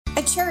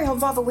Cherry Hill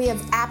Volvo, we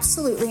have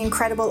absolutely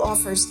incredible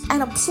offers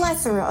and a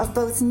plethora of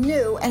both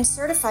new and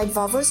certified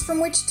Volvos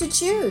from which to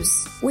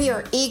choose. We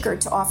are eager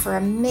to offer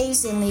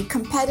amazingly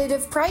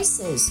competitive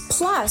prices,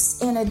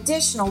 plus an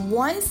additional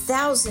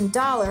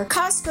 $1,000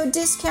 Costco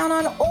discount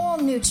on all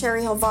new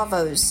Cherry Hill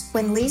Volvos.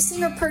 When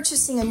leasing or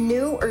purchasing a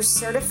new or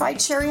certified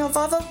Cherry Hill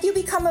Volvo, you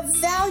become a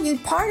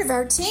valued part of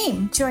our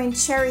team. Join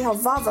Cherry Hill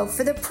Volvo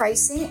for the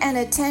pricing and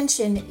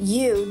attention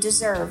you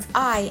deserve.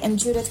 I am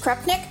Judith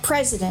Krupnick,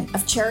 president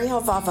of Cherry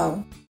Hill Volvo.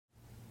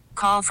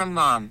 Call from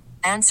mom.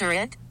 Answer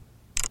it.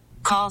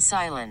 Call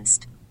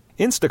silenced.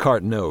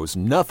 Instacart knows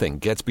nothing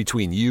gets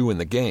between you and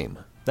the game.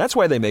 That's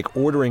why they make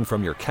ordering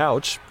from your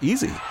couch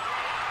easy.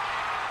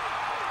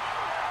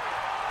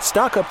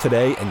 Stock up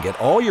today and get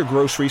all your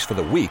groceries for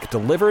the week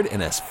delivered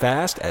in as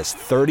fast as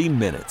 30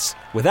 minutes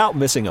without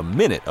missing a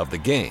minute of the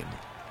game.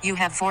 You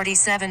have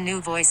 47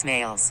 new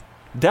voicemails.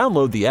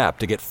 Download the app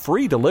to get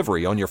free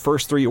delivery on your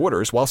first 3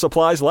 orders while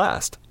supplies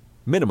last.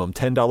 Minimum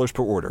 $10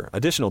 per order.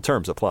 Additional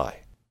terms apply.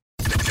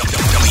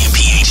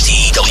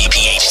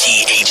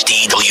 WPHT,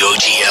 HD,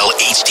 WOGL,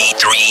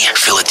 HD3,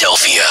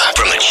 Philadelphia.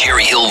 From the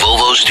Cherry Hill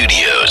Volvo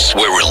Studios,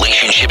 where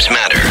relationships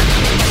matter.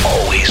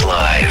 Always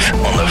live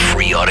on the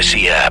free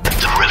Odyssey app.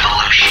 The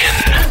revolution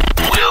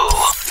will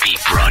be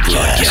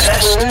broadcast.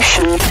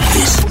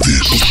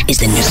 This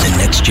is the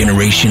next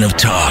generation of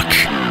talk.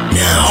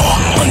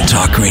 Now on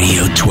Talk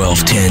Radio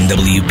 1210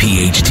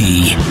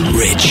 WPHT,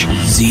 Rich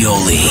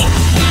Zeoli.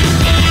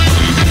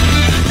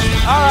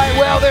 All right,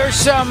 well, there's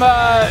some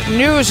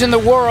news in the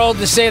world,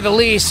 to say the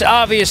least,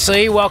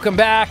 obviously. Welcome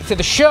back to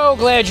the show.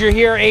 Glad you're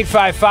here.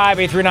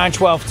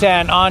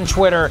 855-839-1210 on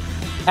Twitter,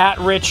 at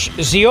Rich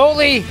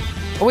Zeoli.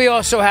 We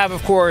also have,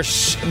 of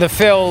course, the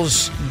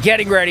Phils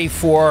getting ready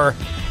for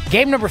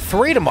game number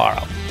 3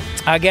 tomorrow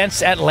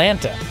against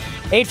Atlanta.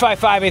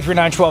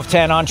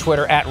 855-839-1210 on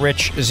Twitter, at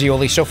Rich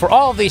Zeoli. So for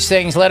all of these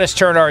things, let us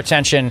turn our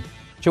attention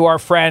to our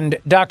friend,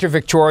 Dr.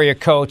 Victoria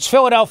Coates,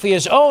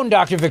 Philadelphia's own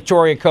Dr.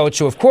 Victoria Coates,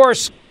 who, of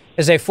course,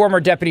 is a former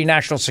Deputy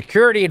National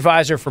Security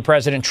Advisor for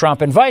President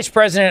Trump and Vice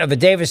President of the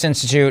Davis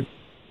Institute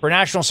for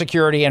National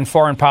Security and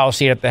Foreign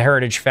Policy at the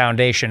Heritage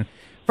Foundation.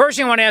 First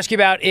thing I want to ask you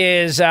about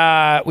is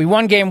we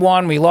won game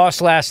 1. We lost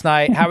last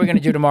night. How are we going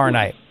to do tomorrow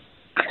night?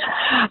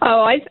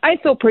 Oh, I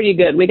feel pretty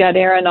good. We got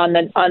Aaron on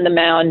the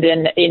mound,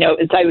 and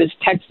as I was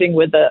texting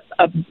with a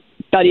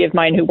buddy of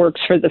mine who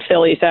works for the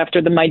Phillies after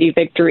the mighty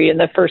victory in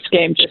the first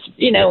game, just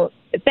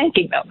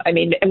thanking them. I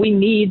mean, we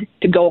need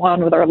to go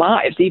on with our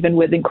lives, even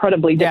with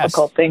incredibly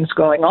difficult things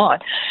going on.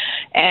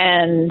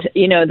 And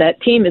that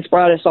team has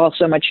brought us all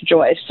so much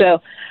joy.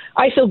 So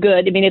I feel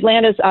good. I mean,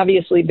 Atlanta's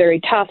obviously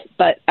very tough,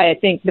 but I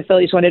think the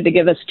Phillies wanted to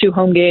give us 2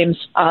 home games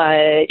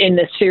in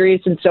this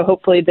series, and so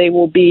hopefully they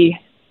will be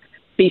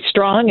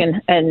strong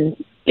and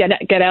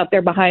get out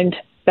there behind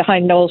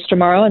Knowles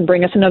tomorrow and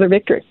bring us another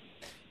victory.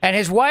 And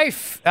his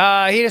wife, he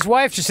and his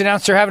wife just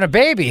announced they're having a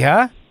baby,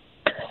 huh?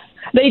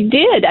 They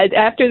did.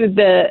 After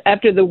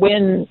the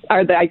win,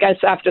 I guess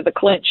after the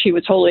clinch, he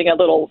was holding a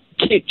little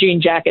cute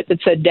jean jacket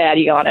that said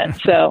 "Daddy" on it.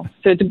 So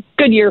it's a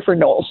good year for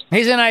Knowles.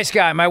 He's a nice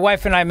guy. My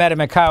wife and I met him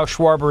at Kyle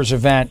Schwarber's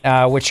event,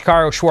 which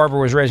Kyle Schwarber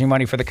was raising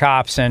money for the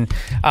cops, and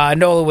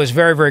Nola was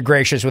very, very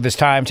gracious with his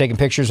time, taking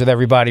pictures with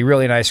everybody.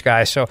 Really nice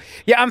guy. So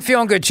yeah, I'm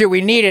feeling good too.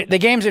 We need it. The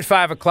game's at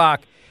 5:00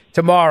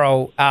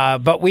 tomorrow,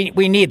 but we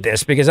need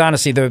this because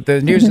honestly,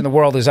 the news in the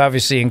world is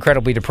obviously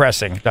incredibly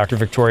depressing. Dr.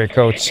 Victoria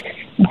Coates.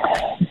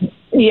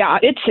 Yeah,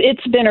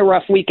 it's been a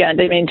rough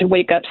weekend. I mean, to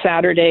wake up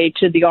Saturday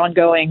to the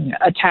ongoing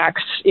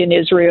attacks in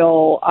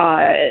Israel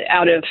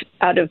out of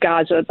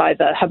Gaza by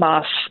the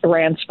Hamas,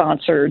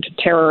 Iran-sponsored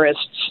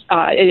terrorists,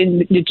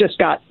 it just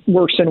got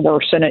worse and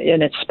worse in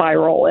its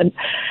spiral.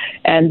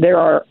 And there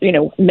are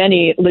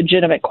many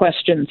legitimate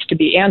questions to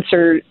be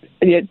answered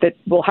that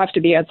will have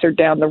to be answered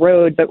down the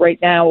road. But right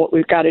now, what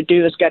we've got to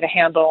do is get a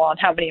handle on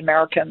how many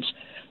Americans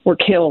were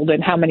killed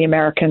and how many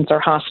Americans are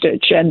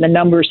hostage. And the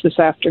numbers this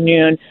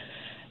afternoon.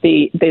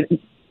 The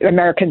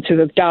Americans who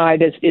have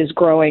died is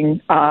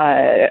growing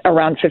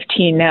around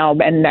 15 now,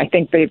 and I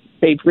think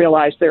they've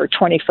realized there are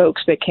 20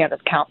 folks they can't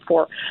account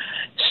for.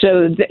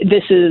 So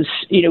this is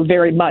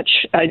very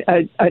much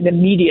an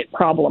immediate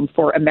problem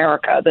for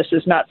America. This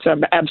is not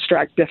some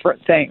abstract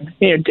different thing,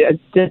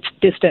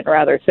 distant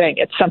rather thing.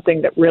 It's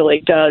something that really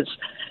does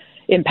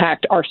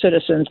impact our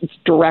citizens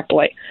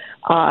directly,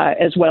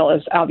 as well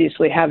as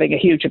obviously having a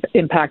huge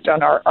impact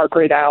on our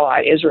great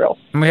ally Israel.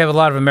 And we have a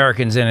lot of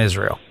Americans in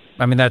Israel.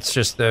 I mean, that's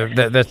just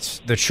that's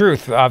the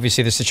truth.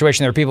 Obviously, the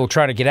situation, there are people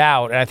trying to get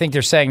out. And I think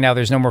they're saying now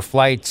there's no more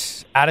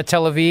flights out of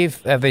Tel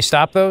Aviv. Have they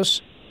stopped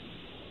those?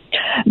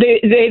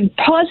 They've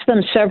paused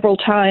them several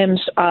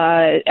times.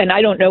 And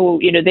I don't know,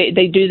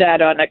 they do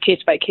that on a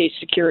case-by-case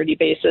security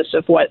basis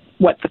of what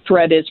the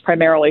threat is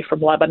primarily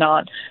from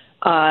Lebanon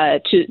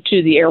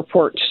to the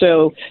airport.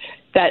 So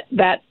that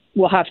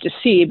we'll have to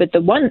see. But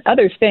the one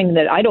other thing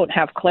that I don't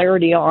have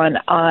clarity on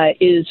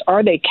is,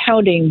 are they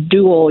counting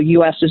dual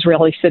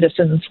U.S.-Israeli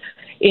citizens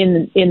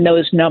in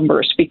those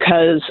numbers?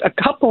 Because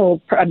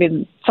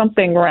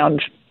something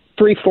around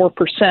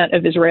 3-4%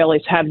 of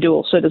Israelis have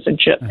dual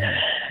citizenship.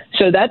 Mm-hmm.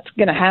 So that's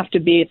going to have to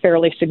be a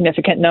fairly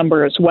significant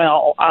number as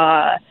well,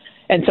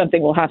 and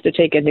something we'll have to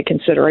take into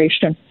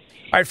consideration.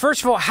 All right,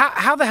 first of all,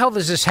 how the hell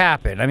does this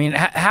happen? I mean,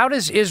 how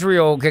does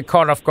Israel get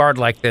caught off guard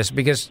like this?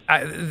 Because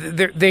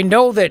they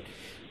know that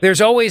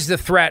there's always the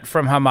threat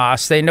from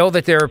Hamas. They know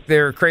that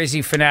they're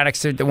crazy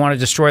fanatics that want to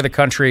destroy the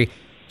country.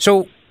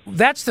 So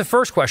that's the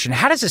first question.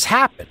 How does this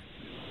happen?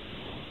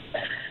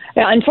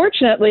 Yeah,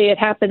 unfortunately, it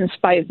happens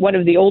by one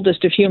of the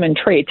oldest of human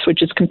traits,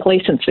 which is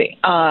complacency.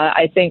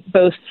 I think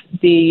both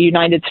the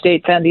United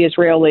States and the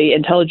Israeli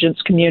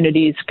intelligence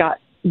communities got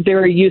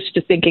very used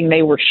to thinking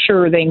they were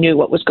sure they knew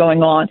what was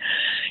going on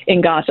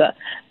in Gaza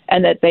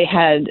and that they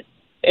had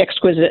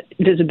exquisite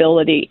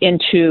visibility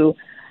into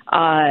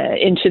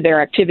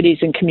their activities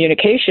and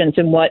communications.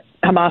 And what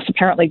Hamas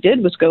apparently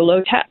did was go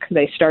low tech.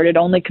 They started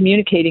only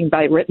communicating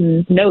by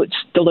written notes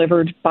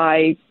delivered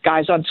by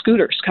guys on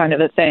scooters, kind of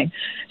a thing.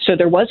 So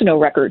there was no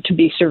record to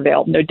be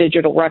surveilled, no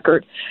digital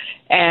record.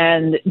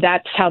 And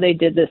that's how they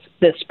did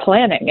this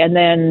planning. And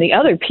then the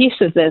other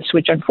piece of this,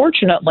 which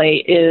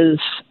unfortunately is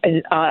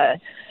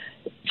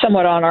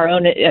somewhat on our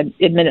own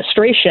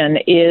administration,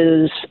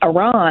 is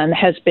Iran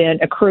has been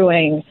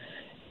accruing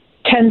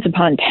tens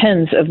upon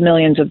tens of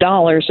millions of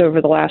dollars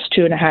over the last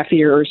 2.5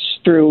 years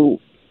through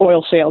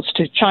oil sales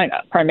to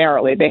China,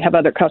 primarily. They have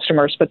other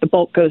customers, but the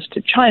bulk goes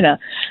to China.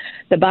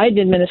 The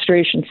Biden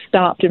administration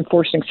stopped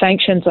enforcing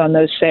sanctions on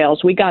those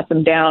sales. We got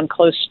them down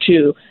close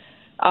to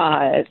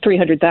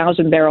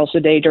 300,000 barrels a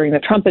day during the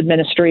Trump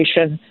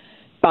administration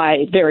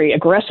by very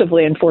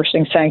aggressively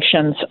enforcing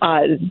sanctions.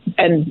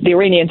 And the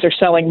Iranians are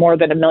selling more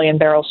than 1 million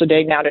barrels a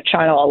day now to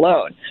China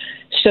alone.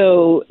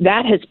 So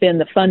that has been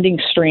the funding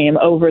stream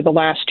over the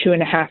last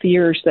 2.5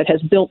 years that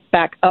has built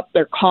back up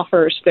their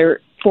coffers.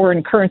 Their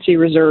foreign currency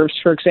reserves,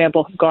 for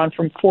example, have gone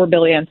from $4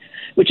 billion,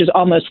 which is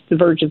almost the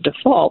verge of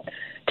default,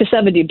 to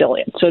 $70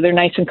 billion. So they're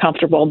nice and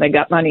comfortable, and they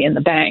got money in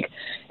the bank.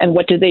 And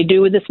what did they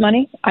do with this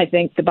money? I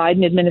think the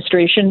Biden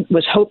administration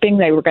was hoping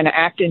they were going to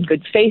act in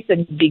good faith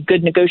and be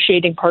good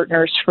negotiating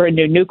partners for a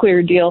new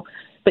nuclear deal.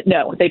 But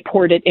no, they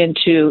poured it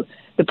into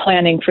the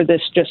planning for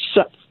this just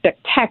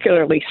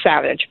spectacularly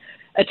savage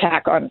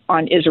attack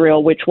on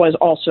Israel, which was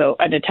also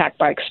an attack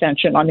by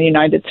extension on the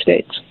United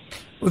States.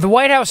 The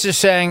White House is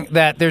saying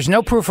that there's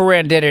no proof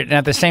Iran did it, and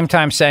at the same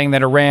time saying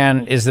that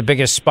Iran is the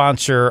biggest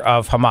sponsor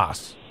of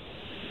Hamas.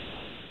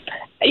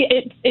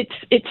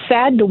 It's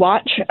sad to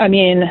watch. I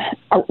mean,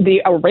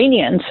 the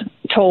Iranians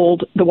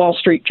told the Wall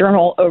Street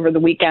Journal over the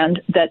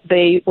weekend that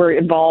they were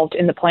involved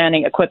in the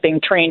planning, equipping,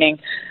 training,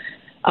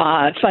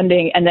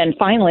 funding, and then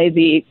finally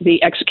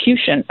the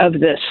execution of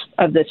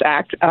this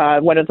act.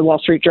 One of the Wall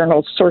Street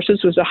Journal's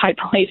sources was a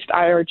high-placed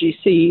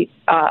IRGC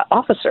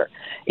officer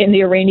in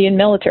the Iranian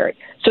military.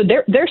 So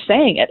they're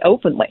saying it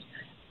openly.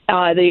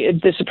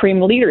 The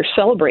supreme leader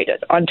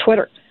celebrated on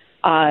Twitter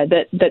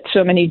that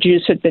so many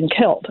Jews had been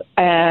killed,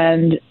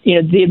 and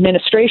the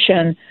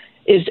administration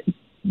is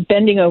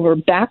bending over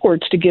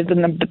backwards to give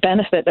them the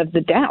benefit of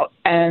the doubt.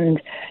 And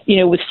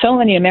with so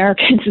many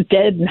Americans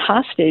dead and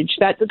hostage,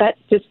 that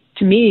just,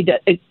 to me,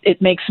 that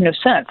it makes no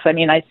sense. I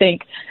mean, I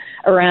think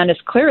Iran is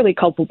clearly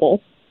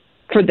culpable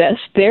for this.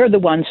 They're the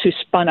ones who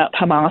spun up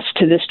Hamas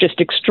to this just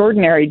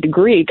extraordinary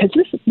degree, because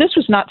this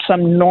was not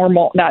some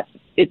normal, not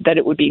that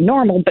it would be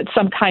normal, but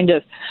some kind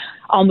of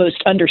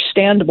almost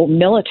understandable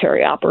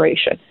military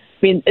operation. I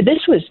mean,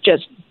 this was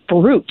just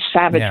brute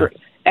savagery.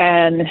 Yeah.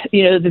 And,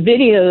 the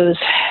videos,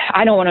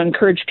 I don't want to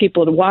encourage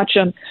people to watch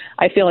them.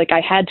 I feel like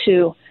I had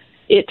to.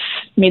 This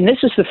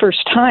is the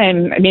first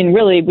time,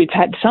 really, we've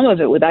had some of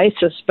it with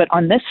ISIS, but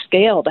on this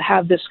scale, to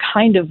have this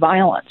kind of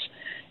violence,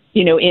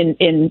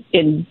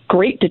 in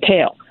great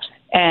detail.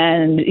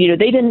 And,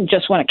 they didn't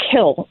just want to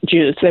kill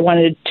Jews. They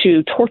wanted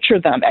to torture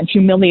them and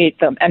humiliate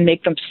them and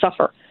make them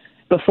suffer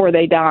before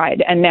they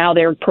died. And now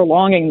they're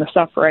prolonging the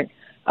suffering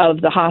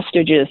of the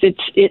hostages.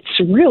 It's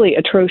really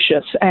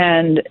atrocious.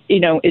 And,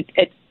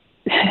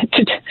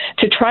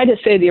 to try to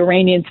say the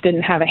Iranians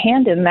didn't have a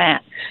hand in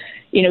that,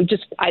 in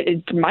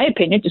my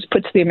opinion, just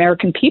puts the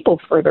American people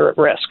further at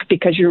risk,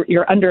 because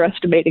you're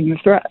underestimating the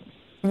threat.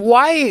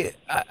 Why?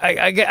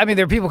 I mean,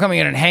 there are people coming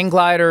in hang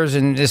gliders,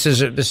 and this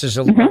is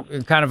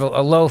a kind of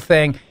a low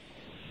thing.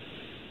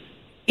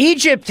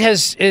 Egypt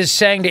is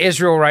saying to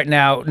Israel right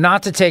now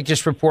not to take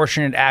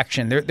disproportionate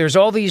action. There's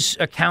all these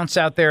accounts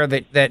out there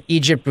that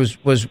Egypt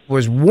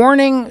was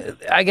warning.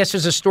 I guess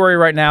there's a story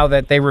right now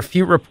that they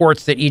refute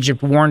reports that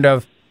Egypt warned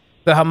of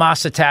the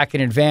Hamas attack in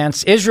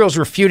advance. Israel's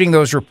refuting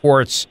those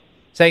reports,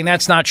 saying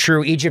that's not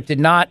true. Egypt did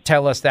not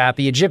tell us that.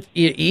 The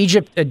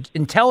Egypt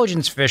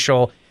intelligence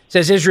official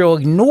says Israel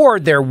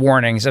ignored their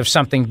warnings of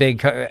something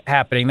big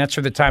happening. That's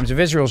for the Times of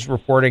Israel's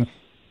reporting.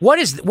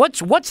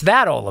 What's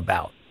that all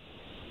about?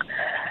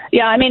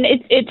 Yeah,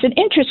 it's an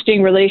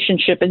interesting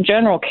relationship. And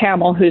General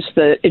Kamel, who's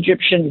the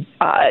Egyptian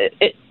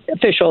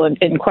official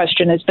in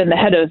question, has been the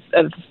head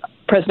of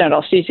President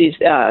al-Sisi's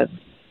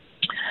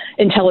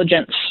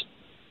intelligence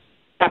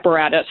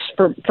apparatus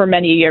for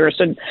many years.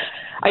 And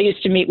I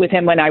used to meet with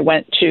him when I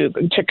went to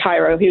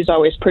Cairo. He was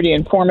always pretty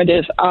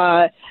informative.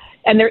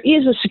 And there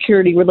is a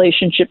security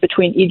relationship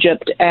between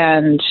Egypt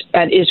and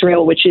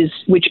Israel, which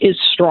is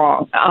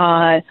strong.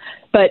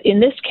 But in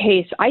this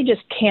case, I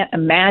just can't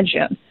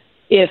imagine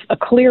if a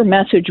clear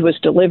message was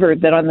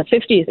delivered that on the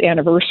 50th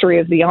anniversary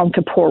of the Yom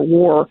Kippur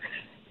War,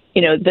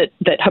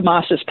 that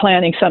Hamas is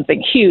planning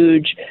something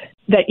huge,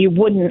 that you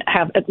wouldn't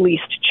have at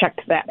least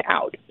checked that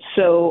out.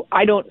 So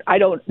I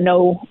don't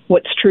know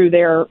what's true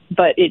there,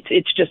 but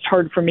it's just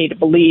hard for me to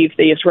believe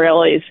the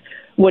Israelis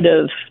would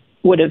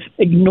have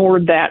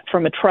ignored that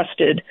from a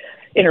trusted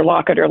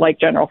interlocutor like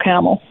General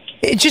Kamel.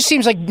 It just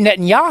seems like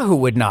Netanyahu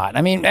would not.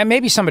 I mean,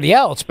 maybe somebody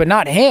else, but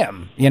not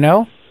him,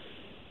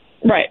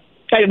 Right.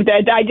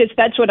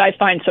 That's what I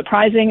find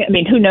surprising. I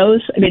mean, who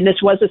knows? I mean,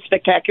 this was a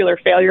spectacular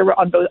failure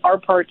on both our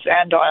parts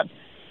and on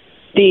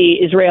the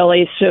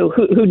Israelis. So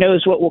who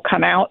knows what will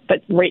come out?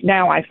 But right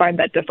now, I find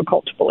that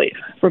difficult to believe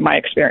from my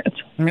experience.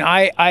 I mean,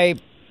 I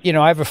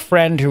have a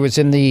friend who was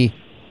in the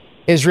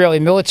Israeli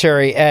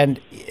military, and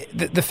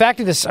the fact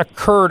that this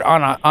occurred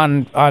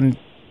on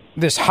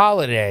this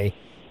holiday,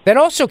 that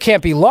also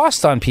can't be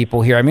lost on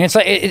people here. I mean, it's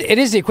like it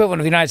is the equivalent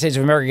of the United States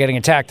of America getting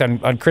attacked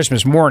on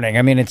Christmas morning.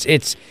 I mean,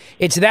 it's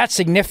that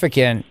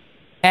significant,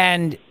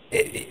 and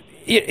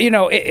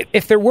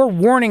if there were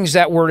warnings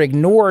that were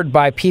ignored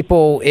by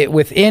people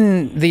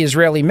within the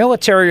Israeli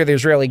military or the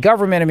Israeli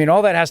government, I mean,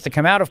 all that has to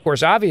come out, of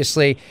course,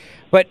 obviously.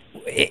 But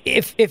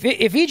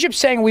if Egypt's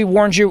saying we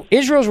warned you,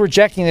 Israel's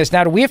rejecting this,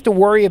 now do we have to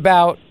worry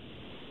about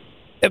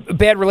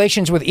bad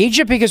relations with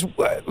Egypt? Because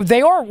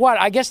they are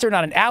I guess they're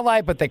not an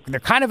ally, but they're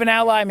kind of an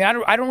ally. I mean,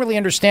 I don't really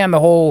understand the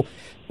whole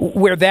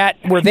where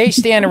they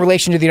stand in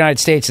relation to the United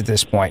States at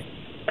this point.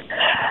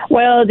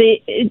 Well,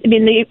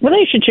 the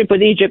relationship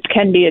with Egypt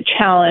can be a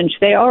challenge.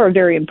 They are a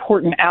very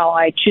important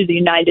ally to the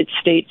United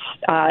States.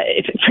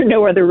 If for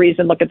no other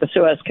reason, look at the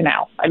Suez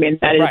Canal. I mean,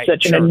 that is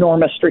such an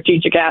enormous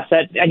strategic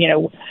asset,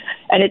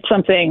 and it's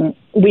something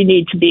we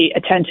need to be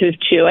attentive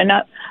to. And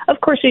of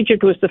course,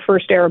 Egypt was the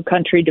first Arab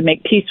country to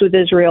make peace with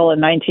Israel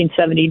in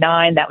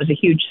 1979. That was a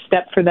huge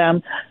step for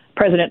them.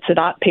 President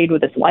Sadat paid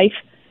with his life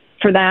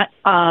for that.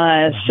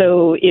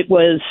 So it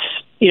was,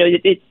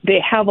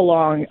 they have a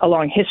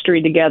long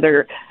history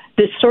together.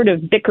 This sort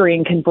of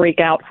bickering can break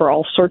out for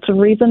all sorts of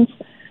reasons.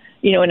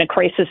 In a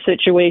crisis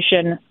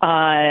situation,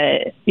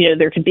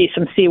 there could be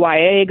some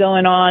CYA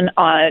going on,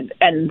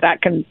 and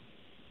that can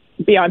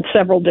be on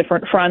several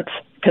different fronts,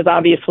 because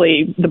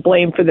obviously the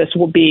blame for this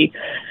will be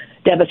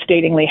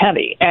devastatingly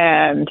heavy.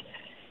 And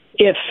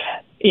if,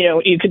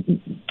 you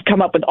could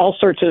come up with all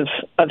sorts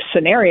of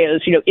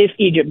scenarios, if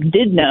Egypt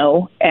did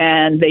know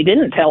and they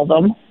didn't tell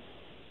them,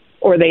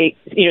 or they,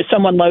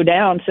 someone low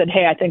down said,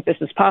 hey, I think this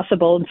is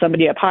possible, and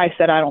somebody up high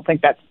said, I don't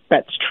think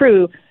that's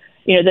true,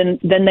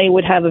 then they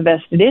would have a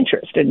vested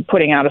interest in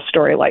putting out a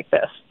story like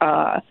this.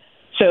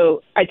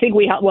 So I think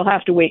we'll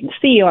have to wait and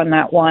see on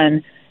that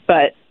one,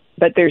 but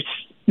this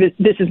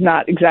is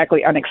not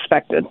exactly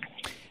unexpected.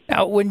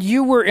 Now, when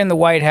you were in the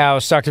White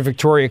House, Dr.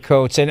 Victoria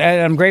Coates, and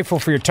I'm grateful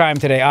for your time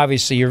today.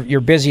 Obviously,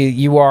 you're busy.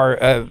 You are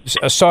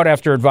a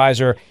sought-after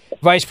advisor,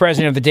 vice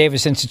president of the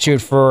Davis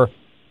Institute for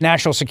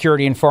National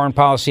Security and Foreign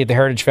Policy at the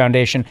Heritage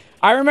Foundation.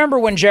 I remember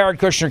when Jared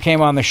Kushner came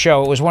on the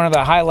show. It was one of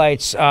the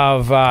highlights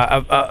of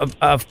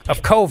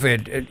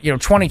COVID,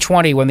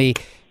 2020, when the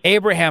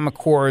Abraham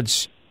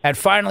Accords had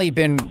finally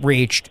been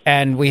reached,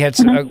 and we had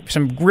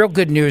some real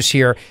good news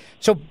here.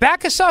 So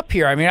back us up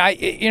here. I mean,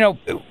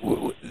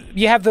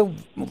 you have the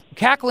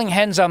cackling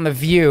hens on The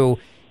View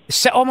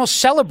almost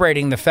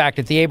celebrating the fact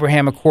that the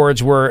Abraham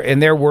Accords were, in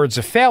their words,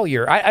 a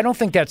failure. I don't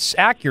think that's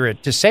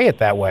accurate to say it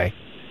that way.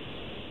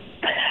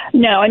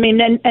 No, I mean,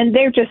 and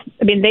they're just,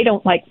 they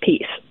don't like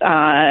peace.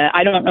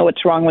 I don't know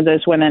what's wrong with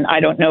those women.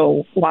 I don't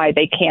know why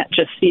they can't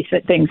just see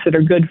things that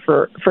are good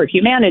for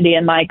humanity.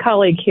 And my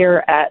colleague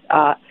here at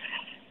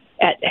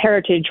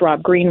Heritage,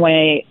 Rob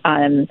Greenway,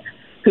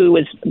 who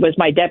was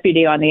my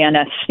deputy on the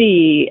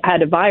NSC,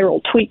 had a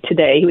viral tweet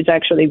today. He was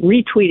actually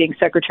retweeting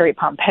Secretary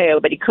Pompeo,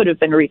 but he could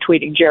have been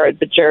retweeting Jared,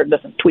 but Jared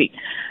doesn't tweet.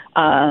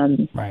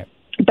 Right.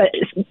 But,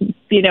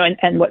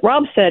 and what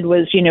Rob said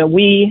was,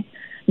 we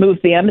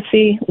moved the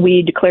embassy.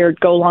 We declared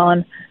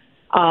Golan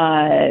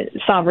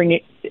sovereign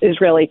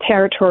Israeli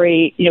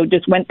territory,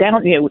 just went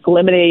down,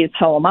 eliminated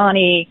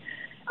Soleimani,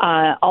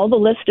 all the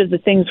list of the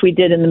things we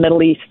did in the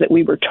Middle East that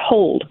we were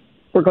told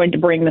were going to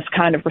bring this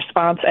kind of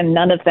response, and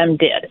none of them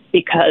did,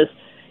 because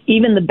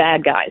even the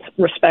bad guys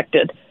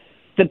respected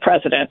the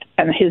president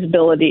and his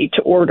ability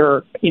to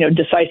order,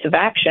 decisive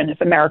action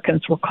if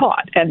Americans were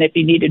caught. And if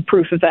he needed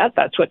proof of that,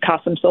 that's what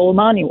Qasem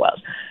Soleimani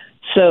was.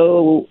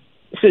 So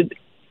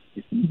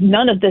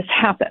none of this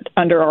happened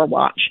under our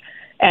watch.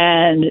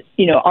 And,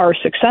 our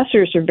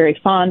successors are very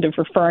fond of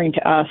referring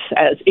to us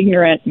as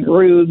ignorant and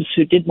rubes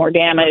who did more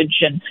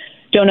damage and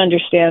don't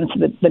understand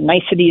the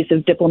niceties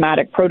of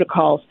diplomatic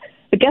protocols.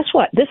 But guess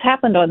what? This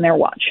happened on their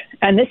watch,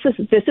 and this is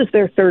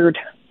their third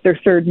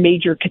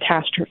major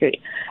catastrophe.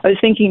 I was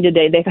thinking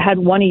today, they've had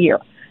one a year.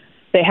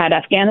 They had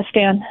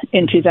Afghanistan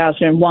in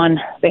 2001.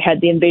 They had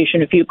the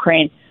invasion of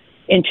Ukraine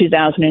in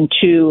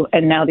 2002,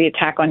 and now the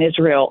attack on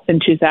Israel in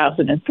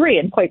 2003.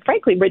 And quite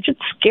frankly, Rich, it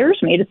scares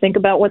me to think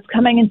about what's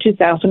coming in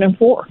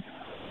 2004.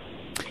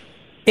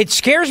 It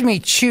scares me,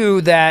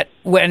 too, that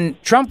when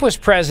Trump was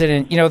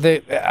president,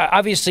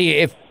 obviously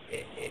if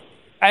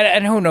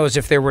and who knows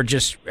if there were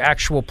just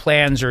actual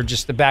plans or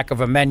just the back of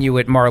a menu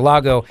at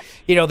Mar-a-Lago,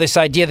 this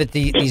idea that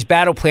these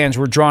battle plans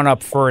were drawn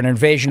up for an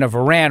invasion of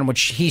Iran,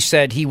 which he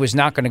said he was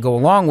not going to go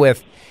along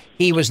with.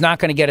 He was not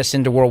going to get us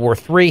into World War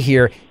III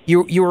here.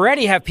 You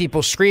already have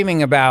people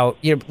screaming about,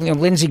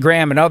 Lindsey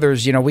Graham and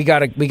others, we got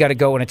to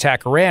go and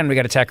attack Iran. We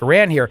got to attack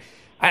Iran here.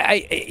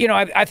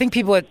 I think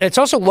people, it's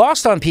also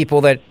lost on people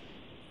that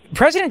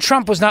President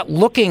Trump was not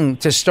looking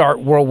to start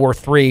World War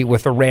III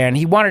with Iran.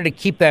 He wanted to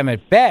keep them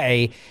at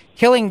bay.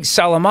 Killing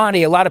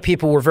Soleimani, a lot of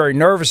people were very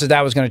nervous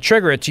that was going to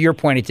trigger it. To your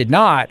point, it did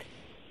not.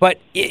 But,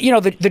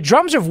 the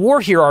drums of war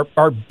here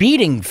are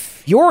beating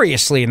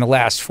furiously in the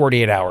last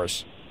 48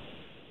 hours.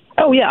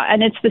 Oh, yeah.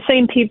 And it's the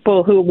same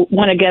people who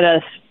want to get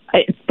us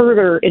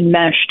further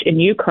enmeshed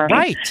in Ukraine.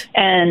 Right.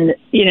 And,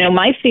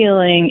 my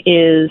feeling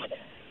is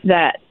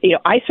that,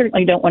 I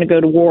certainly don't want to go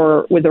to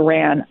war with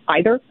Iran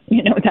either.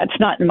 That's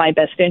not in my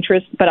best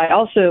interest. But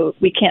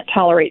we can't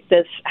tolerate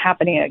this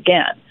happening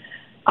again.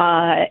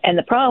 And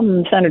the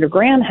problem Senator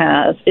Graham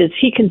has is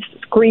he can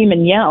scream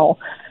and yell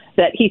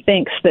that he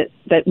thinks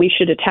that we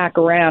should attack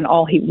Iran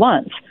all he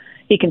wants.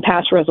 He can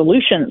pass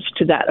resolutions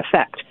to that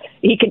effect.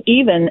 He can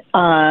even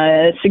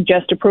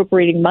suggest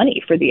appropriating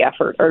money for the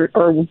effort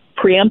or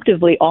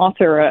preemptively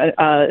author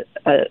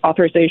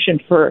authorization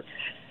for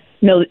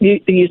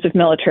the use of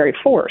military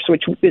force,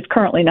 which is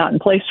currently not in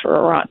place for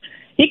Iran.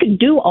 He could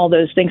do all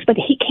those things, but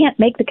he can't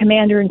make the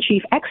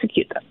commander-in-chief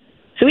execute them.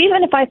 So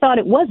even if I thought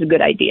it was a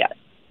good idea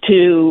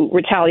to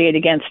retaliate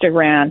against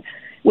Iran,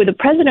 with a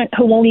president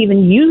who won't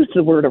even use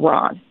the word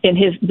Iran in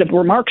the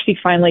remarks he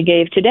finally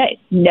gave today,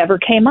 never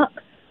came up.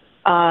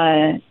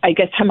 I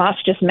guess Hamas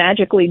just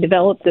magically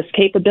developed this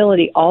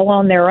capability all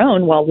on their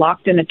own while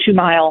locked in a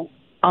 2-mile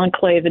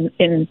enclave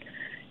on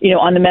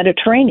the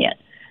Mediterranean,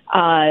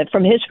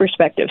 from his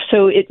perspective.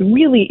 So it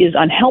really is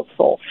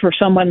unhelpful for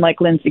someone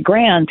like Lindsey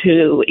Graham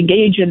to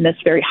engage in this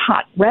very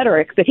hot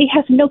rhetoric that he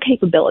has no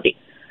capability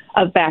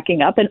of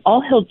backing up, and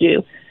all he'll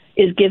do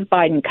is give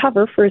Biden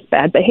cover for his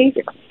bad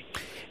behavior.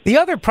 The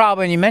other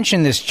problem, and you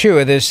mentioned this too,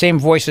 are the same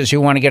voices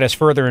who want to get us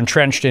further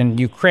entrenched in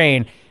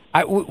Ukraine.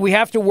 We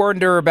have to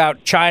wonder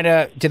about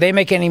China. Do they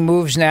make any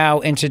moves now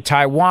into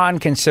Taiwan,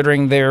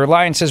 considering their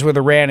alliances with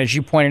Iran, as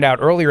you pointed out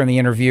earlier in the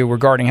interview,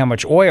 regarding how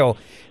much oil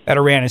that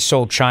Iran has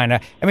sold China?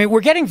 I mean,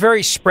 we're getting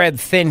very spread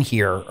thin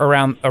here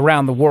around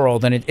the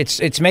world, and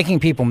it's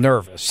making people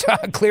nervous,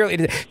 clearly,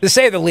 to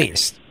say the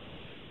least.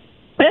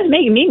 That's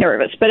making me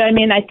nervous. But I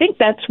mean, I think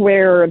that's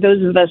where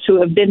those of us who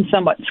have been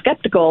somewhat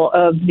skeptical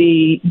of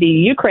the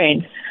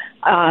Ukraine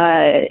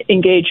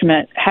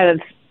engagement have,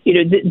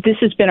 this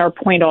has been our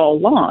point all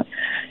along.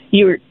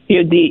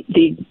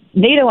 The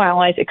NATO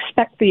allies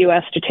expect the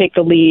U.S. to take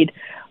the lead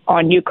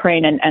on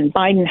Ukraine, and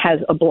Biden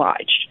has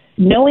obliged,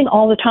 knowing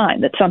all the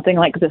time that something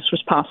like this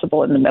was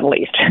possible in the Middle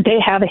East. They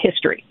have a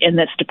history in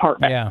this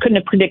department. Yeah. Couldn't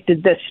have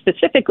predicted this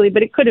specifically,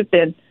 but it could have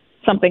been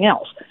something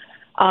else.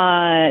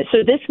 So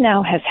this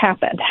now has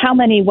happened. How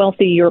many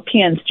wealthy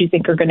Europeans do you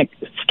think are going to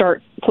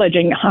start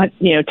pledging,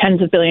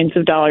 tens of billions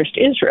of dollars to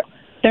Israel?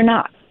 They're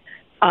not.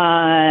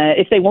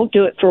 If they won't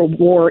do it for a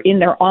war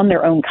on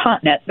their own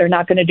continent, they're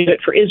not going to do it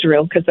for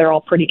Israel because they're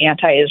all pretty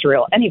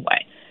anti-Israel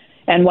anyway.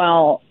 And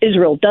while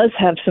Israel does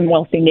have some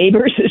wealthy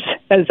neighbors,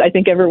 as I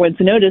think everyone's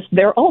noticed,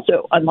 they're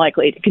also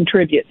unlikely to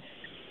contribute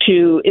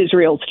to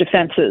Israel's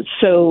defenses.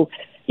 So,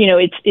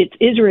 it's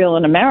Israel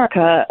and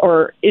America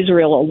or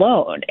Israel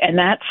alone. And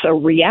that's a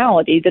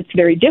reality that's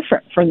very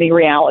different from the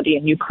reality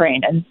in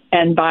Ukraine.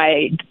 And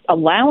by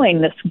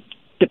allowing this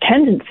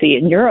dependency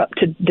in Europe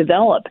to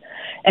develop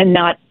and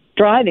not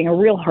driving a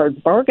real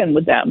hard bargain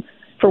with them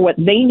for what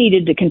they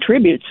needed to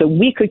contribute so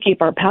we could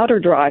keep our powder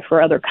dry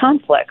for other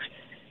conflicts,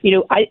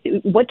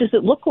 what does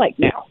it look like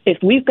now? If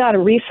we've got to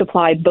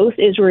resupply both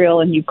Israel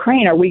and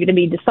Ukraine, are we going to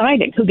be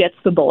deciding who gets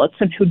the bullets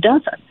and who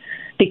doesn't?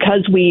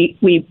 Because we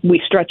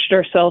stretched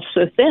ourselves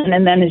so thin.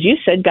 And then, as you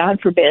said, God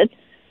forbid,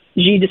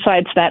 Xi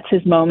decides that's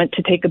his moment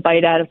to take a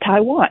bite out of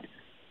Taiwan.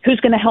 Who's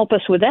going to help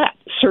us with that?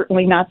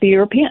 Certainly not the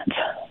Europeans.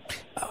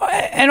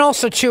 And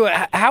also, too,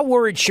 how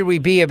worried should we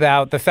be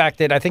about the fact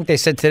that I think they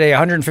said today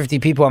 150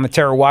 people on the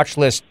terror watch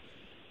list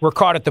were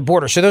caught at the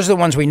border? So those are the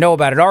ones we know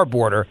about at our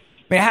border.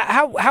 I mean,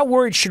 how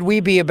worried should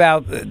we be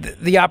about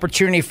the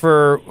opportunity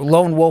for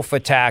lone wolf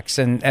attacks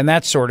and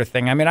that sort of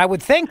thing? I mean, I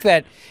would think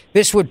that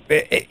this would,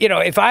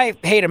 if I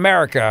hate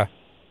America,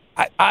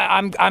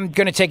 I'm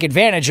going to take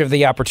advantage of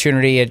the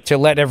opportunity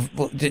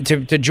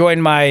to join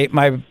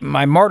my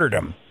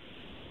martyrdom.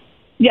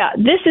 Yeah,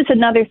 this is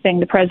another thing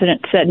the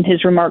president said in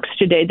his remarks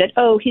today, that,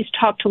 he's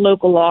talked to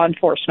local law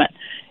enforcement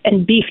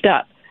and beefed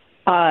up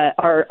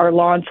our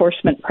law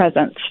enforcement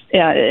presence,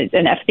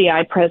 an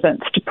FBI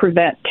presence to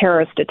prevent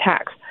terrorist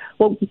attacks.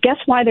 Well, guess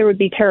why there would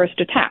be terrorist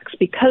attacks?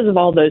 Because of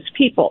all those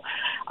people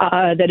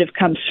that have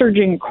come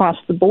surging across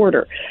the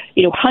border,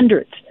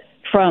 hundreds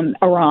from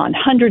Iran,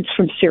 hundreds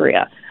from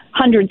Syria,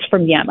 hundreds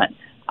from Yemen.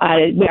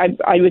 I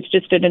was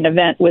just at an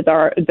event with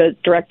the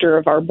director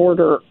of our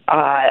border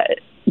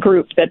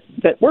group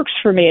that works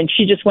for me, and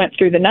she just went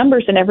through the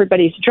numbers, and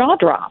everybody's jaw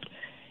dropped.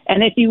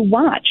 And if you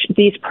watch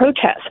these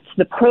protests,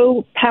 the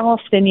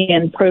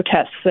pro-Palestinian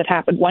protests that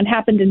happened, one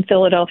happened in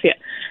Philadelphia.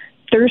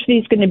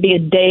 Thursday's going to be a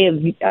day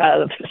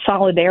of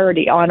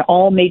solidarity on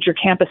all major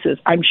campuses,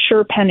 I'm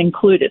sure Penn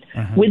included,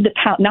 with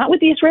not with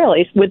the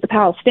Israelis, with the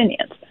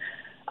Palestinians.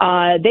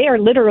 They are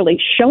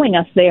literally showing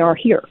us they are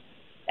here.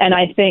 And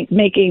I think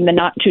making the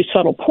not too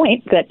subtle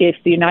point that if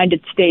the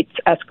United States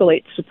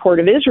escalates support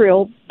of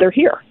Israel, they're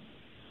here.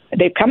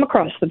 They've come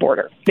across the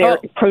border. They're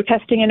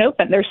protesting in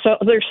open. They're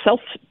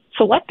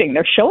self-selecting.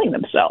 They're showing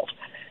themselves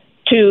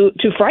to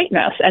frighten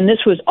us. And this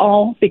was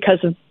all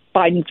because of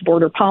Biden's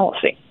border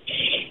policy.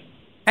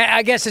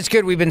 I guess it's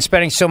good we've been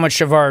spending so much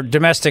of our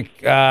domestic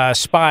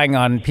spying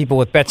on people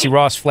with Betsy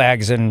Ross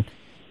flags and,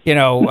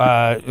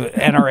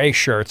 NRA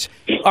shirts.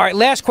 All right,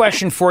 last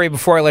question for you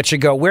before I let you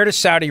go. Where does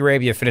Saudi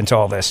Arabia fit into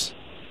all this?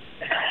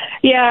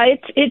 Yeah,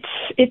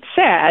 it's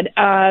sad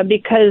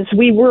because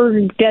we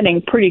were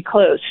getting pretty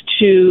close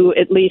to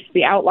at least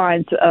the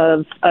outlines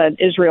of an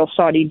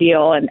Israel-Saudi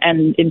deal, and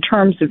in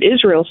terms of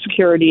Israel's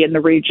security in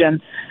the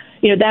region,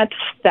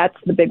 that's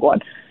the big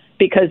one.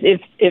 Because if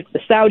the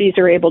Saudis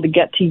are able to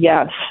get to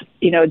yes,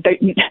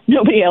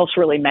 nobody else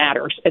really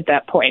matters at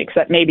that point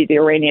except maybe the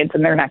Iranians,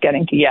 and they're not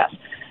getting to yes.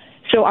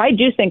 So I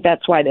do think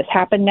that's why this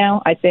happened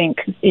now. I think,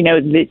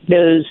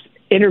 those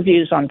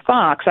interviews on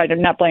Fox,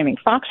 I'm not blaming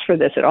Fox for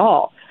this at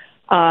all.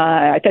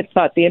 I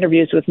thought the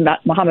interviews with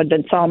Mohammed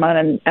bin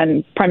Salman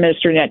and Prime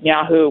Minister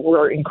Netanyahu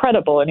were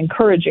incredible and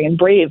encouraging and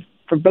brave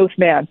for both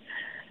men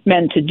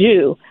to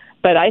do.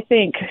 But I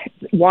think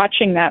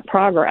watching that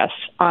progress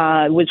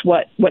was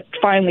what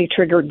finally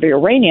triggered the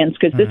Iranians,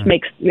 because that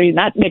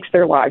makes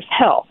their lives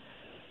hell.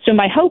 So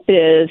my hope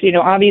is,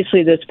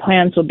 obviously those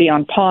plans will be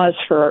on pause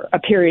for a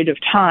period of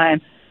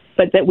time,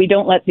 but that we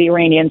don't let the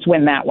Iranians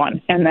win that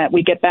one, and that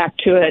we get back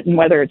to it. And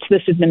whether it's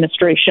this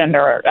administration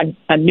or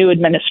a new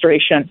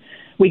administration,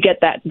 we get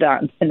that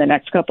done in the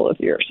next couple of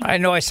years. I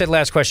know I said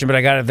last question, but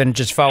I got to then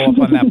just follow up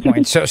on that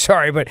point. So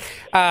sorry, but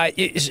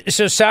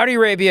so Saudi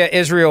Arabia,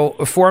 Israel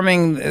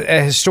forming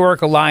a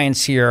historic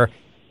alliance here.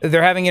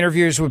 They're having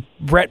interviews with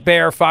Brett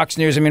Baer, Fox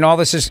News. I mean, all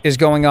this is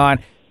going on.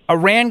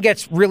 Iran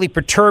gets really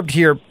perturbed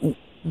here.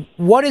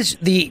 What is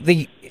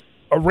the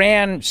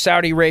Iran,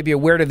 Saudi Arabia,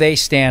 where do they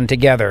stand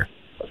together?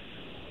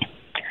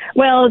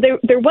 Well,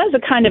 there was a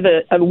kind of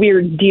a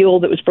weird deal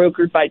that was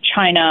brokered by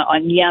China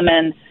on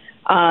Yemen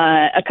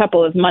a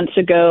couple of months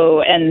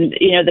ago, and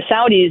the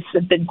Saudis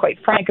have been quite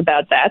frank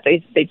about that.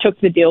 They took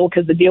the deal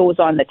because the deal was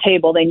on the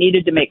table. They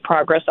needed to make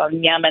progress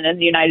on Yemen, and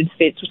the United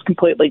States was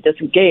completely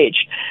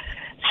disengaged.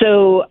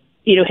 So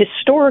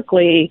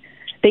historically,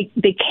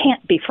 they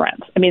can't be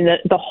friends. I mean,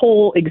 the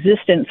whole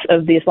existence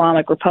of the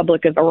Islamic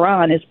Republic of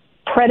Iran is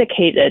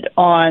predicated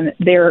on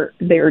their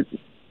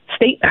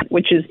statement,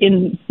 which is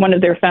in one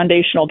of their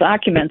foundational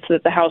documents,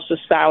 that the House of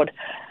Saud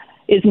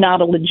is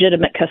not a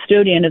legitimate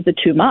custodian of the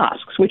two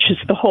mosques, which is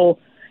the whole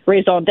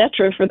raison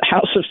d'etre for the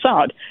House of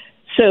Saud.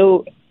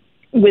 So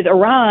with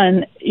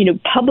Iran,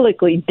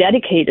 publicly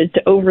dedicated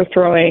to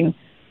overthrowing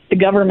the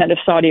government of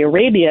Saudi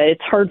Arabia,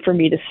 it's hard for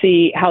me to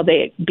see how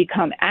they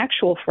become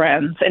actual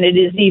friends. And it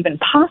is even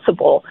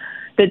possible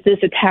that this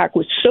attack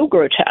was so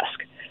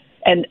grotesque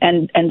and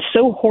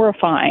so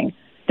horrifying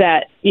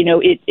that,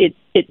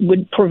 it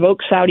would provoke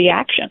Saudi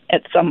action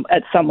at some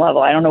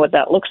level. I don't know what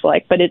that looks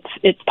like, but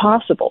it's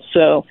possible.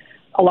 So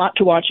a lot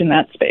to watch in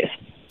that space.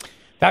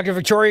 Dr.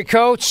 Victoria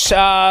Coates,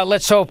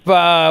 let's hope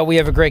we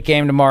have a great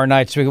game tomorrow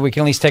night so we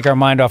can at least take our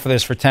mind off of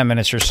this for 10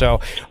 minutes or so.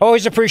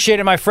 Always appreciate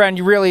it, my friend.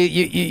 You really,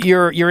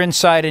 your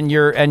insight and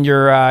your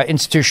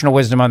institutional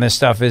wisdom on this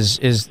stuff is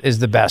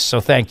the best. So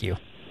thank you.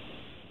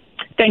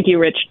 Thank you,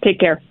 Rich. Take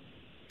care.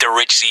 The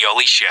Rich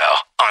Zeoli Show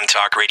on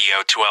Talk Radio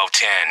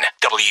 1210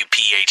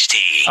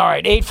 WPHT. All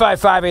right,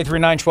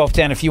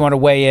 855-839-1210 if you want to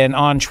weigh in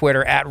on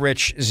Twitter at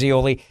Rich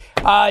Zeoli.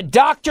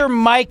 Dr.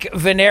 Mike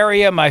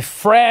Veneria, my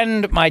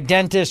friend, my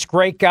dentist,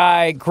 great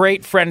guy,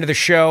 great friend of the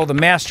show, the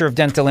master of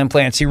dental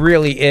implants. He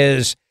really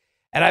is.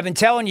 And I've been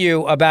telling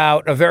you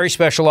about a very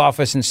special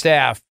office and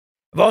staff.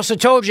 I've also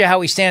told you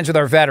how he stands with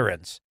our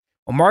veterans.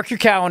 Well, mark your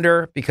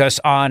calendar, because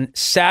on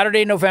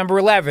Saturday,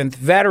 November 11th,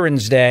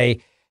 Veterans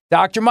Day,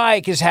 Dr.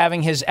 Mike is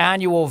having his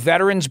annual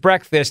Veterans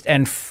Breakfast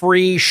and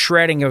free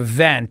shredding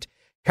event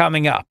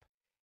coming up.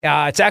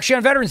 It's actually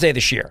on Veterans Day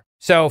this year.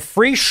 So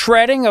free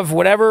shredding of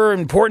whatever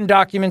important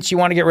documents you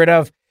want to get rid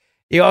of.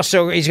 He's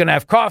going to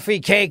have coffee,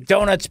 cake,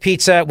 donuts,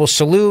 pizza. We'll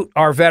salute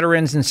our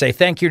veterans and say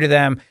thank you to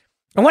them.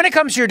 And when it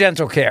comes to your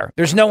dental care,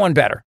 there's no one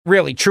better.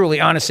 Really, truly,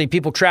 honestly,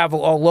 people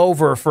travel all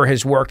over for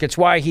his work. It's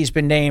why he's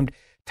been named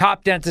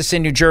top dentist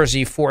in New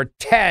Jersey for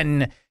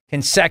 10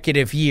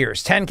 consecutive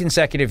years. 10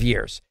 consecutive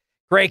years.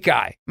 Great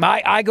guy.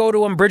 I go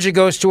to him. Bridget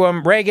goes to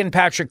him. Reagan,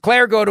 Patrick,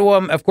 Claire go to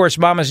him. Of course,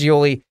 Mama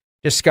Zeoli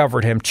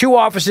discovered him. 2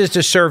 offices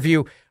to serve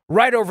you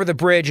right over the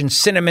bridge in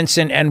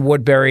Cinnaminson and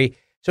Woodbury.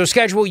 So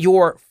schedule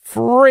your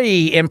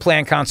free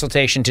implant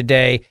consultation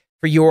today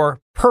for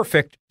your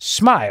perfect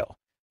smile.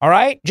 All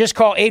right? Just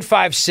call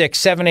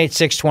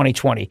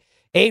 856-786-2020,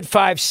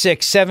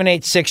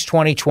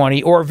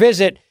 856-786-2020, or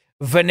visit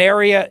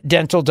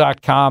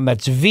VenariaDental.com.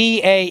 That's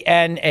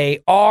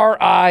VANARIA.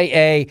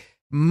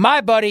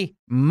 My buddy,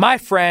 my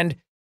friend,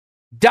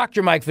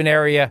 Dr. Mike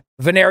Venaria,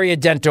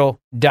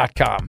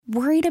 VenariaDental.com.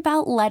 Worried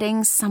about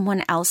letting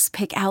someone else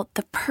pick out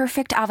the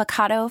perfect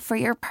avocado for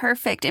your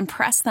perfect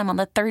impress them on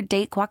the third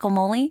date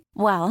guacamole?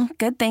 Well,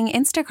 good thing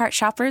Instacart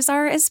shoppers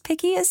are as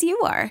picky as you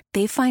are.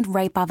 They find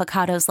ripe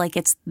avocados like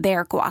it's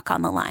their guac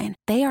on the line.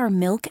 They are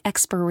milk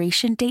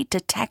expiration date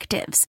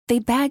detectives. They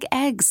bag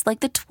eggs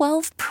like the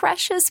 12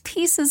 precious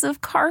pieces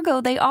of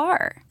cargo they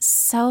are.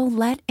 So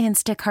let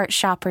Instacart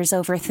shoppers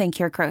overthink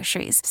your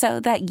groceries so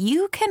that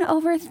you can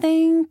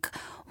overthink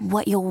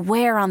what you'll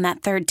wear on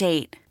that third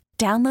date.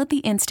 Download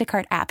the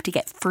Instacart app to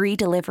get free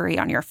delivery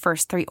on your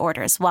first 3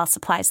 orders while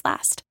supplies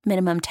last.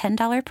 Minimum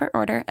 $10 per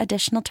order.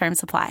 Additional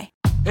terms apply.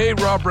 Hey,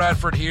 Rob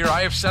Bradford here.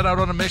 I have set out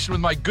on a mission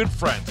with my good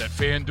friends at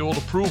FanDuel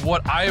to prove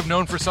what I have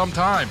known for some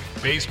time.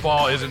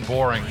 Baseball isn't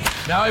boring.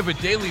 Now I have a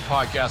daily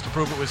podcast to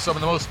prove it with some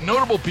of the most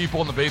notable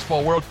people in the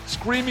baseball world,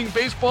 screaming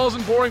baseball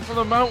isn't boring from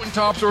the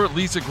mountaintops, or at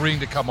least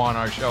agreeing to come on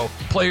our show.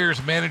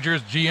 Players,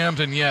 managers, GMs,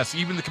 and yes,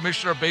 even the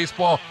commissioner of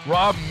baseball,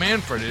 Rob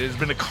Manfred. It has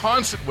been a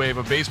constant wave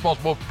of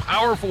baseball's most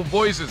powerful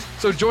voices.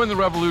 So join the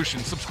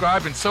revolution.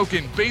 Subscribe and soak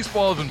in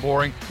Baseball Isn't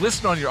Boring.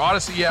 Listen on your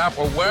Odyssey app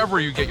or wherever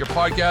you get your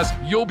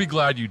podcast. You'll be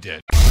glad you did.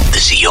 The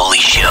Zeoli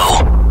Show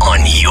on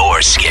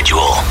your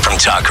schedule from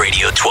Talk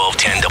Radio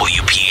 1210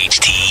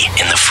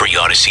 WPHT in the free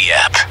Odyssey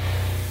app.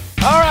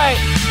 All right.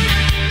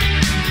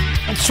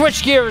 Let's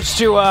switch gears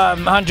to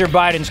Hunter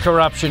Biden's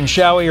corruption,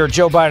 shall we, or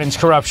Joe Biden's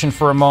corruption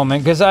for a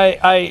moment, because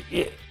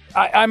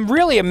I'm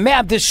really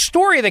mad. This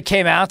story that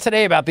came out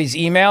today about these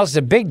emails is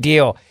a big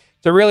deal.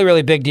 It's a really,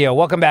 really big deal.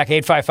 Welcome back,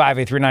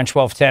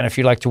 855-839-1210 if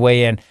you'd like to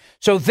weigh in.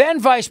 So then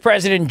Vice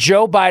President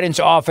Joe Biden's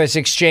office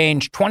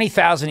exchanged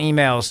 20,000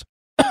 emails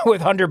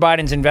with Hunter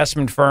Biden's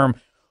investment firm,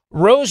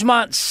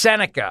 Rosemont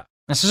Seneca.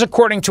 This is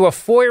according to a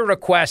FOIA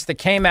request that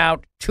came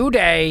out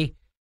Tuesday.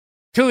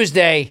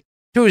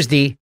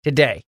 The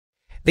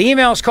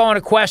emails call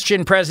into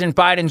question President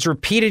Biden's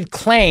repeated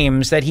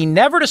claims that he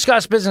never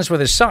discussed business with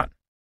his son.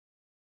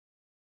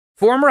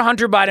 Former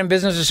Hunter Biden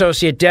business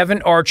associate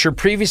Devin Archer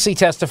previously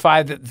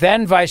testified that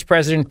then Vice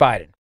President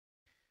Biden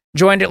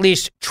joined at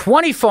least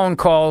 20 phone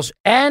calls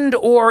and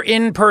or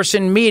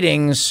in-person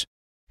meetings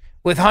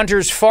with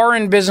Hunter's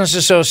foreign business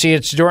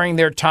associates during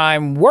their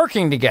time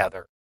working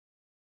together.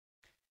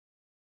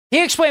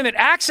 He explained that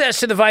access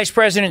to the vice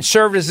president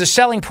served as the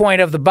selling point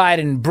of the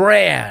Biden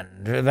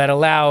brand that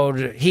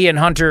allowed he and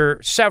Hunter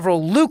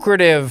several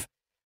lucrative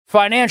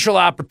financial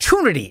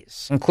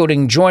opportunities,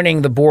 including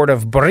joining the board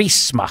of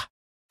Burisma.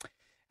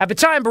 At the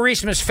time,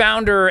 Burisma's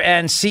founder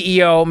and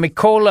CEO,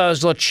 Mykola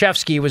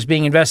Zlochevsky, was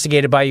being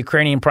investigated by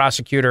Ukrainian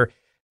prosecutor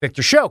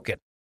Viktor Shokin,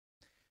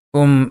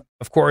 whom,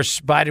 of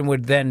course, Biden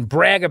would then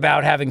brag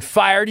about having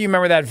fired. You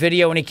remember that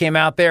video when he came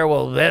out there?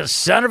 Well, that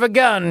son of a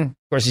gun, of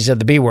course, he said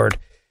the B word,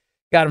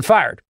 got him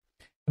fired.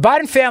 The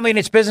Biden family and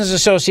its business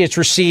associates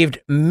received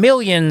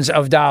millions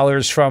of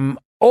dollars from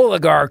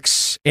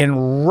oligarchs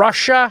in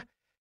Russia,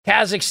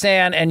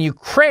 Kazakhstan, and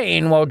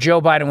Ukraine while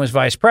Joe Biden was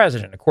vice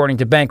president, according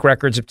to bank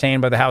records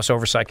obtained by the House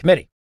Oversight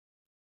Committee.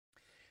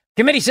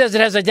 The committee says it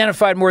has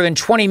identified more than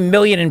 $20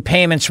 million in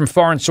payments from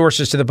foreign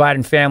sources to the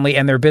Biden family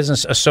and their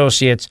business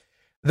associates.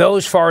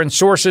 Those foreign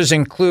sources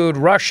include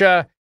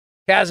Russia,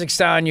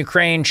 Kazakhstan,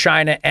 Ukraine,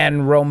 China,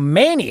 and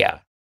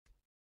Romania.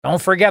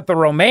 Don't forget the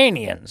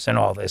Romanians in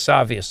all this,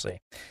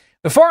 obviously.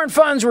 The foreign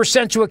funds were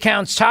sent to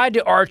accounts tied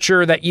to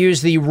Archer that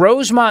used the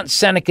Rosemont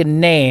Seneca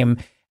name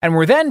and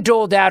were then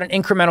doled out in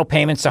incremental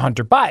payments to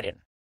Hunter Biden.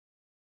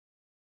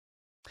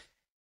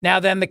 Now,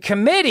 then the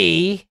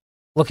committee,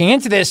 looking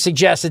into this,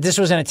 suggests that this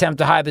was an attempt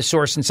to hide the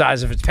source and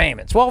size of its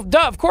payments. Well,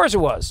 duh, of course it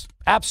was.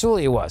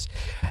 Absolutely it was.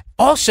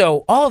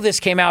 Also, all of this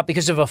came out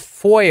because of a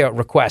FOIA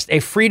request, a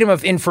Freedom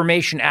of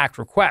Information Act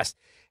request.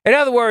 In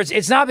other words,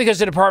 it's not because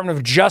the Department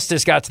of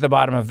Justice got to the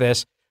bottom of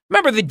this.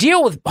 Remember, the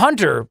deal with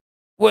Hunter,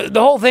 the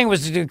whole thing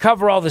was to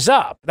cover all this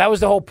up. That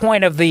was the whole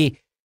point of the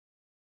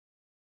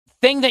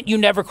thing that you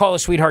never call a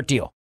sweetheart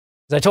deal.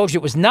 As I told you,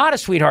 it was not a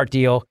sweetheart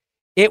deal.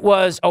 It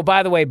was, oh,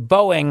 by the way,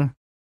 Boeing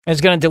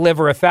is going to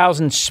deliver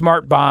 1,000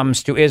 smart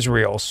bombs to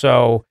Israel.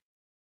 So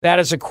that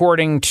is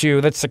according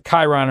to, that's the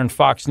Chiron and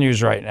Fox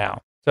News right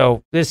now.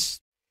 So this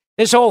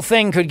whole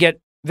thing could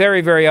get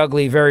very, very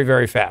ugly very,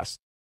 very fast.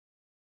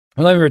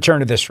 Well, let me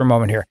return to this for a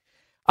moment here.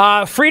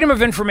 Freedom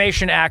of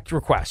Information Act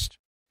request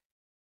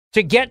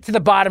to get to the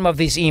bottom of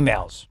these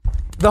emails.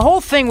 The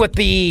whole thing with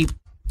the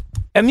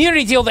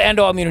immunity deal, the end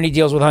all immunity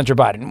deals with Hunter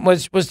Biden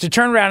was to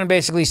turn around and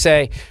basically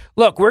say,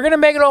 look, we're going to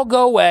make it all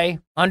go away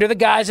under the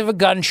guise of a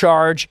gun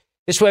charge.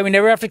 This way we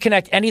never have to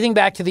connect anything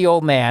back to the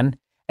old man.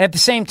 And at the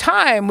same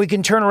time, we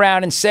can turn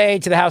around and say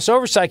to the House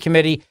Oversight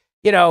Committee,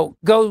 you know,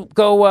 go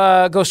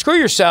screw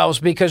yourselves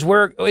because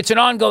it's an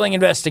ongoing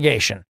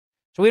investigation.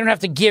 So we don't have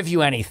to give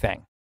you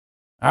anything.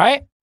 All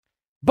right.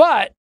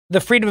 But the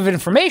Freedom of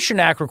Information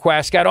Act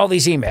request got all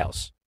these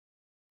emails,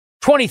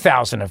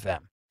 20,000 of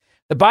them.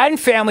 The Biden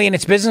family and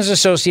its business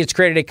associates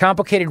created a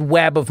complicated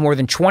web of more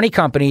than 20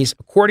 companies,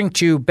 according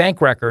to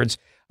bank records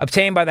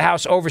obtained by the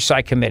House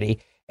Oversight Committee,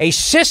 a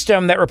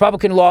system that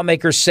Republican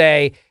lawmakers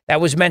say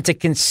that was meant to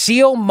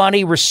conceal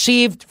money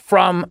received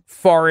from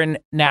foreign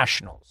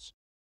nationals.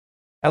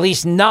 At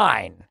least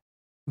 9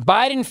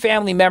 Biden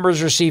family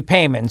members received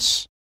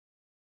payments,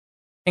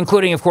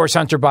 including, of course,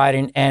 Hunter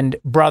Biden and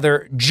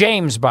brother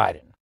James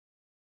Biden.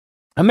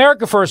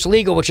 America First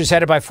Legal, which is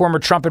headed by former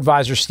Trump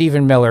advisor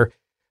Stephen Miller,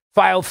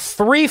 filed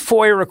 3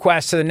 FOIA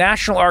requests to the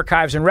National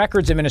Archives and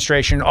Records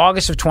Administration in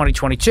August of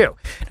 2022.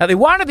 Now, they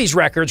wanted these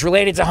records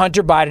related to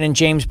Hunter Biden and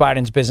James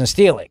Biden's business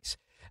dealings.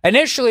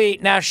 Initially,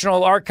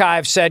 National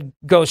Archives said,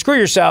 go screw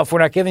yourself. We're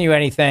not giving you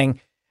anything.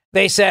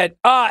 They said,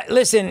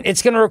 listen,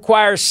 it's going to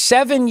require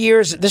 7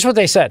 years. This is what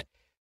they said.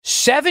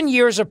 7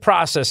 years of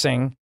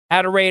processing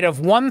at a rate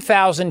of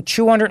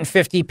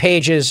 1,250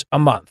 pages a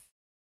month.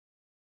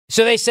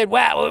 So they said,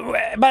 well,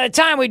 by the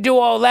time we do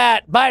all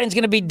that, Biden's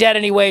going to be dead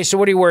anyway, so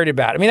what are you worried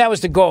about? I mean, that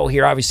was the goal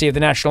here, obviously, of the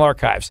National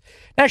Archives.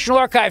 National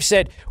Archives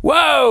said,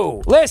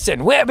 whoa, listen,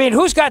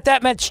 who's got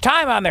that much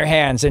time on their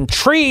hands and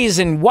trees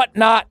and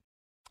whatnot?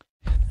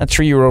 That's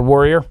 3-year-old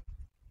warrior.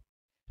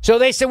 So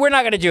they said, we're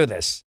not going to do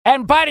this.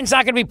 And Biden's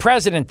not going to be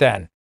president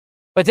then.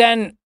 But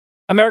then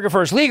America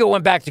First Legal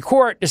went back to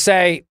court to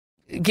say,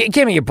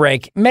 give me a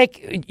break.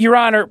 Your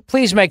Honor,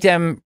 please make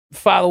them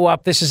follow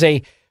up. This is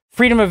a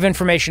Freedom of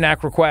Information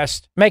Act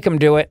request. Make them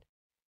do it.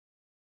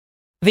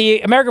 The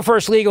America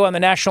First Legal and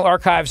the National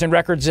Archives and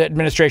Records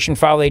Administration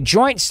filed a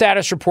joint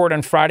status report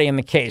on Friday in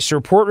the case. The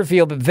report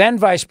revealed that then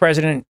Vice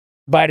President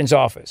Biden's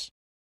office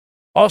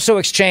also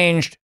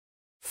exchanged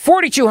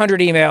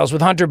 4,200 emails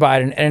with Hunter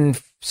Biden and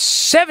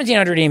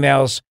 1,700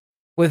 emails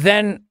with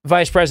then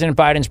Vice President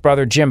Biden's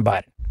brother, Jim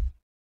Biden.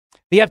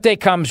 The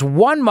update comes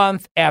 1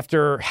 month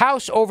after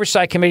House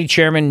Oversight Committee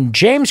Chairman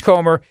James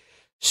Comer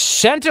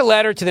sent a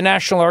letter to the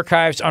National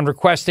Archives on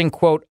requesting,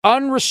 quote,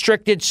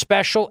 unrestricted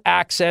special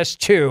access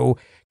to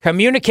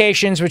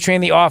communications between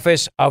the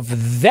office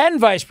of then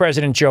Vice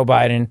President Joe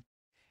Biden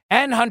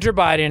and Hunter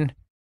Biden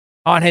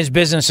on his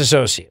business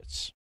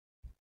associates.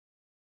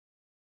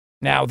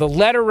 Now, the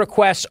letter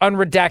requests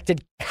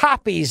unredacted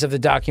copies of the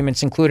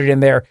documents included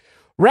in their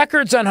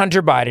records on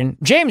Hunter Biden,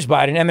 James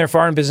Biden, and their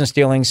foreign business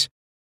dealings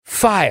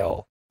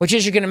file, which,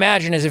 as you can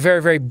imagine, is a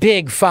very, very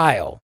big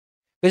file.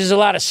 There's a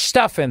lot of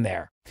stuff in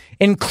there,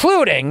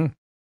 including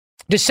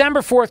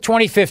December 4th,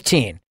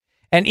 2015,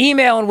 an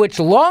email in which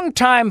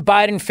longtime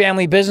Biden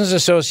family business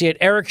associate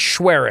Eric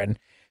Schwerin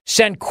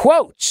sent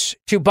quotes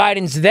to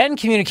Biden's then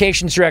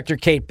communications director,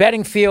 Kate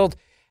Bedingfield,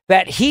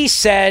 that he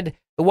said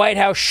the White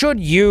House should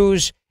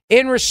use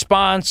in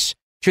response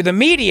to the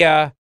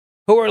media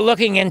who are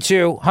looking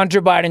into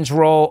Hunter Biden's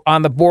role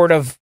on the board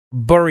of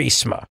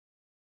Burisma.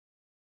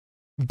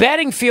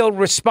 Bedingfield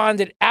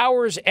responded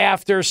hours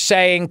after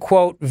saying,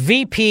 quote,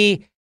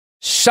 VP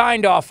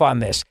signed off on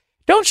this.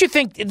 Don't you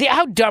think,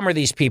 how dumb are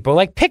these people?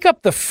 Like, pick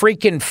up the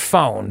freaking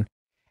phone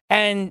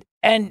and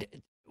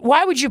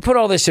why would you put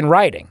all this in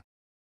writing?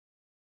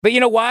 But you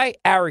know why?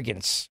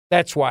 Arrogance.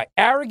 That's why.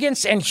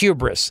 Arrogance and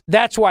hubris.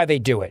 That's why they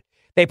do it.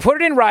 They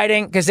put it in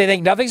writing because they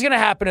think nothing's going to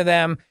happen to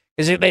them,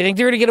 because they think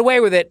they're going to get away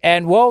with it.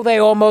 And, well, they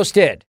almost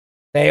did.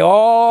 They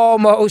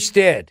almost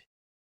did.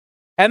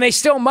 And they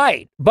still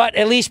might. But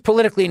at least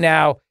politically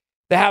now,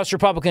 the House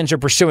Republicans are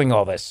pursuing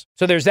all this.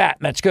 So there's that,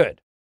 and that's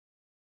good.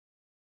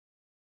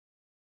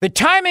 The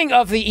timing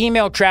of the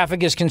email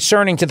traffic is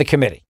concerning to the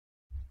committee.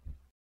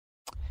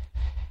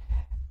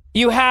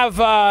 You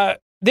have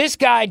this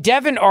guy,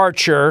 Devin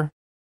Archer,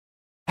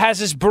 has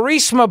his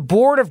Burisma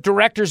board of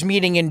directors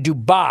meeting in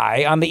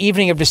Dubai on the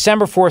evening of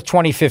December 4th,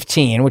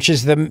 2015, which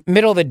is the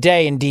middle of the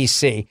day in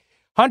D.C.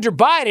 Hunter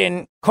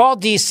Biden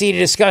called D.C. to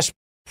discuss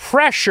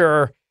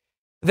pressure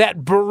that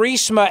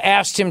Burisma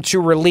asked him to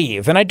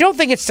relieve. And I don't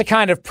think it's the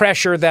kind of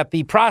pressure that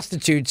the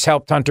prostitutes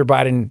helped Hunter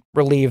Biden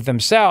relieve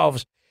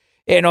themselves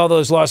in all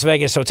those Las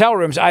Vegas hotel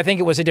rooms. I think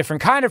it was a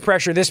different kind of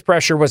pressure. This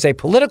pressure was a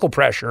political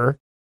pressure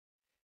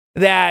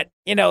that,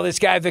 you know, this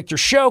guy, Victor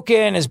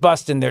Shokin, is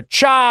busting their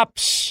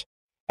chops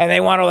and they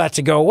want all that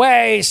to go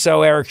away.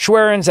 So Eric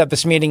Schwerin's at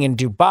this meeting in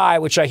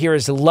Dubai, which I hear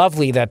is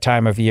lovely that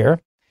time of year.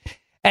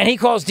 And he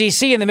calls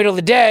DC in the middle of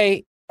the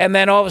day. And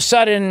then all of a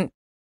sudden,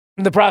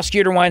 the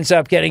prosecutor winds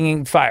up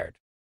getting fired.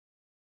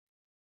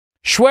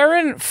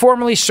 Schwerin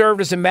formerly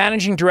served as a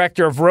managing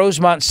director of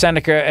Rosemont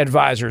Seneca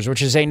Advisors,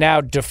 which is a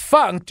now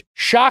defunct,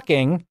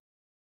 shocking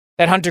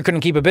that Hunter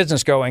couldn't keep a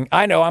business going.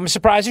 I know, I'm as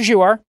surprised as you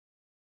are.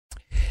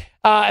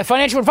 A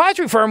financial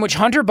advisory firm which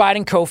Hunter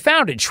Biden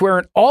co-founded.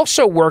 Schwerin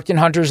also worked in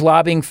Hunter's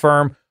lobbying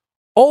firm,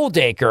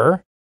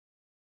 Oldacre,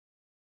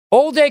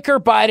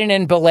 Biden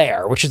and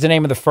Belair, which is the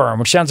name of the firm,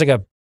 which sounds like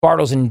a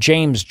Bartles and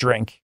James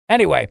drink.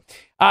 Anyway,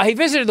 he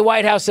visited the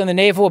White House and the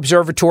Naval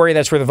Observatory.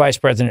 That's where the vice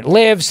president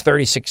lives,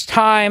 36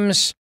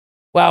 times,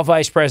 while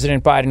Vice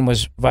President Biden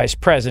was vice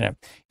president.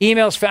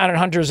 Emails found on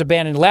Hunter's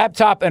abandoned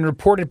laptop and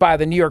reported by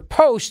the New York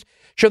Post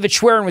showed that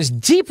Schwerin was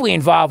deeply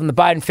involved in the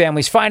Biden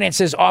family's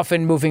finances,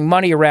 often moving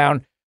money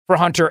around for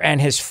Hunter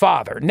and his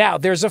father. Now,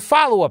 there's a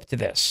follow-up to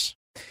this.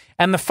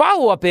 And the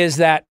follow-up is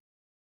that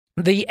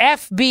the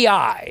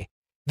FBI,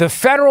 the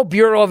Federal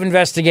Bureau of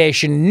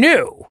Investigation,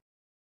 knew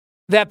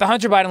that the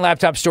Hunter Biden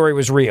laptop story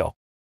was real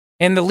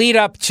in the lead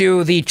up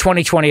to the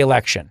 2020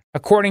 election,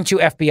 according to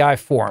FBI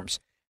forms.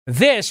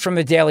 This from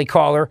the Daily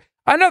Caller,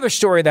 another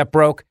story that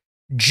broke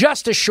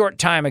just a short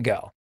time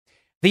ago.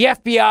 The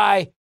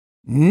FBI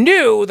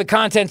knew the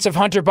contents of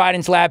Hunter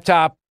Biden's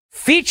laptop,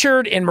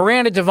 featured in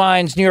Miranda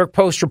Devine's New York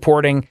Post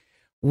reporting,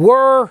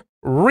 were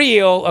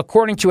real,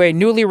 according to a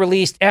newly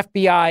released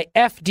FBI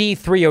FD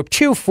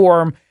 302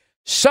 form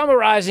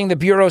summarizing the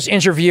Bureau's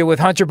interview with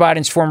Hunter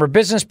Biden's former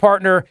business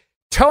partner,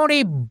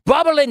 Tony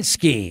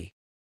Bobulinski,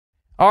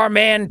 our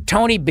man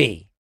Tony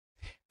B.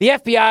 The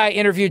FBI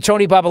interviewed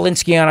Tony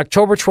Bobulinski on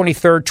October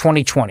 23rd,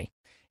 2020,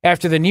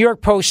 after the New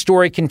York Post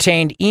story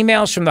contained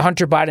emails from the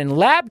Hunter Biden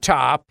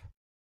laptop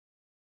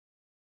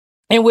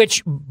in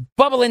which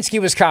Bobulinski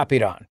was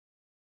copied on.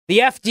 The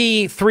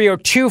FD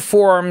 302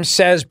 form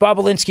says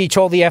Bobulinski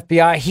told the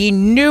FBI he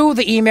knew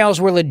the emails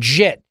were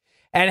legit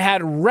and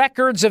had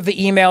records of the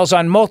emails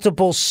on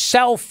multiple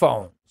cell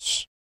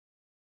phones,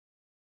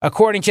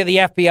 according to the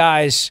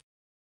FBI's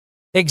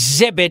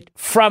exhibit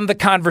from the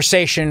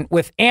conversation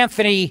with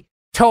Anthony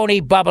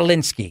Tony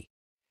Bobulinski.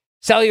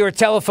 Cellular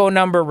telephone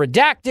number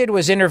redacted,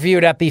 was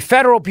interviewed at the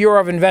Federal Bureau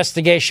of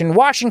Investigation,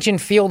 Washington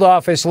field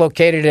office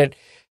located at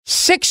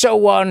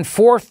 601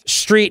 4th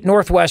Street,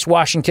 Northwest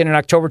Washington, on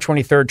October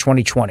 23rd,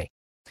 2020.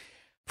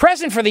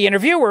 Present for the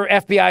interview were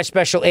FBI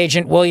Special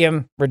Agent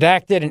William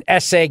Redacted and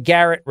S.A.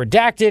 Garrett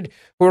Redacted,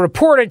 who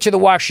reported to the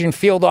Washington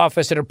field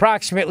office at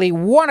approximately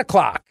 1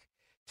 o'clock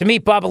to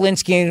meet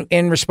Bobulinski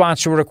in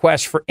response to a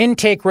request for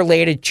intake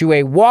related to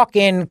a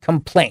walk-in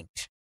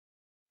complaint.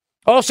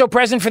 Also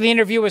present for the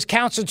interview was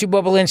counsel to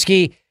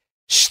Bobulinski,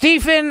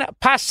 Stephen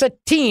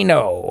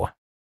Pasatino.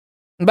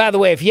 And by the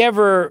way, if you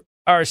ever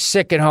are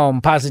sick at home,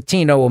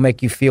 Pasatino will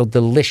make you feel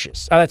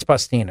delicious. Oh, that's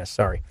Pastina,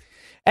 sorry.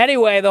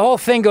 Anyway, the whole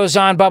thing goes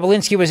on.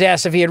 Bobulinski was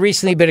asked if he had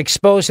recently been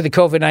exposed to the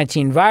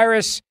COVID-19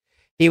 virus.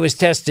 He was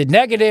tested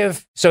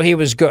negative, so he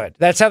was good.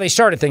 That's how they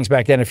started things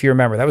back then, if you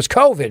remember. That was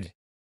COVID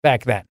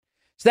back then.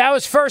 So that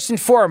was first and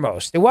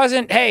foremost. It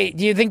wasn't, hey,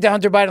 do you think the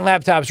Hunter Biden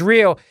laptop's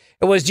real?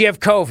 It was, do you have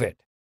COVID? It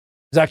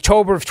was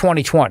October of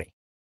 2020.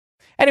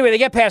 Anyway, they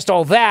get past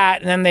all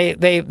that, and then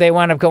they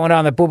wind up going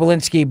on that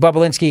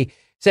Bobulinski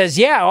says,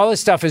 yeah, all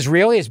this stuff is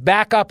real. He has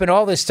backup and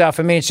all this stuff.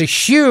 I mean, it's a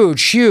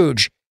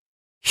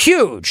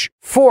huge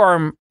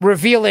form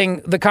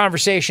revealing the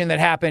conversation that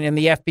happened in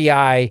the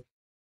FBI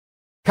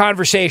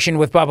conversation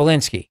with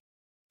Bobulinski.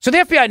 So the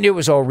FBI knew it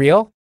was all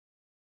real.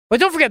 But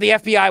don't forget, the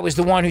FBI was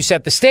the one who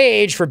set the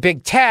stage for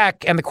big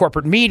tech and the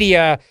corporate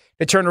media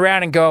to turn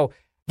around and go,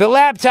 the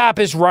laptop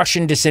is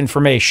Russian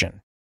disinformation.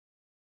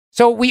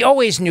 So we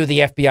always knew the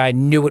FBI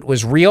knew it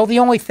was real. The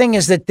only thing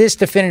is that this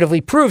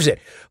definitively proves it.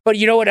 But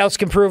you know what else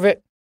can prove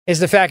it? Is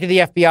the fact that the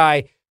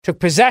FBI took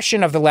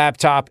possession of the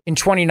laptop in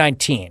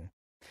 2019.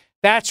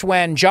 That's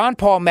when John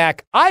Paul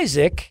Mac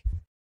Isaac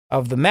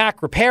of the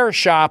Mac Repair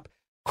Shop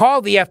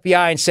called the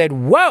FBI and said,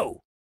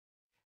 whoa,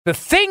 the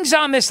things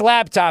on this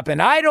laptop,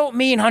 and I don't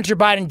mean Hunter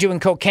Biden doing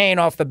cocaine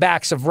off the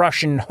backs of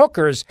Russian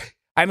hookers.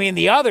 I mean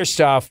the other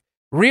stuff,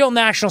 real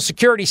national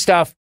security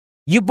stuff.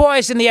 You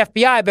boys in the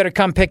FBI better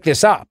come pick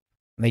this up.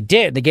 And they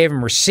did. They gave him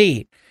a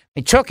receipt.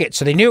 They took it,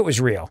 so they knew it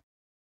was real.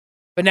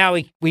 But now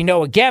we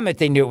know again that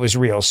they knew it was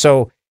real.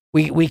 So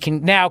we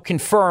can now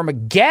confirm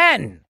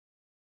again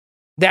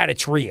that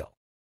it's real.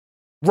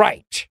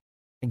 Right.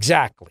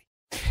 Exactly.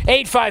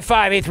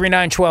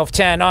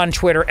 855-839-1210 on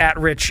Twitter at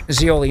Rich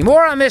Zeoli.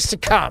 More on this to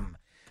come.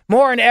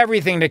 More on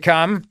everything to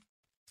come.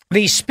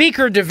 The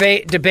speaker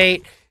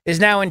debate is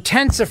now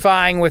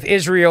intensifying with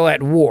Israel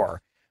at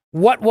war.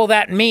 What will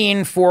that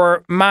mean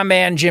for my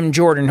man Jim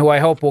Jordan, who I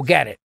hope will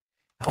get it?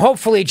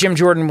 Hopefully Jim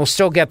Jordan will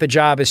still get the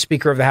job as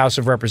Speaker of the House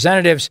of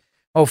Representatives.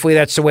 Hopefully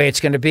that's the way it's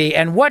going to be.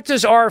 And what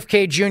does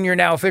RFK Jr.,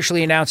 now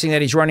officially announcing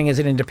that he's running as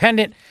an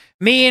independent,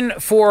 mean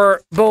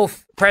for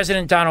both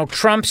President Donald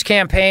Trump's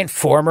campaign,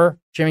 former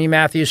Jimmy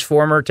Matthews,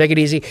 former, take it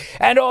easy,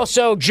 and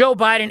also Joe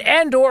Biden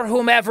and or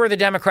whomever the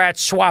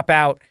Democrats swap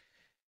out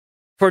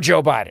for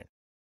Joe Biden?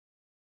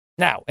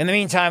 Now, in the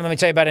meantime, let me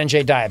tell you about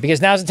NJ Diet,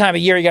 because now's the time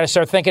of year you got to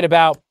start thinking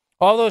about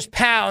all those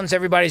pounds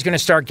everybody's going to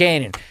start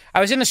gaining. I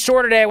was in the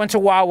store today. I went to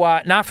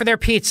Wawa, not for their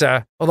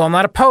pizza, although I'm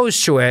not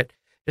opposed to it,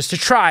 just to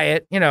try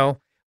it, you know.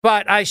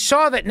 But I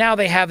saw that now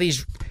they have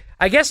these,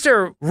 I guess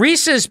they're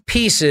Reese's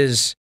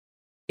Pieces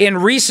in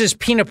Reese's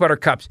peanut butter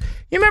cups.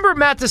 You remember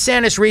Matt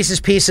DeSantis Reese's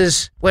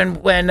Pieces when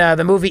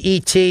the movie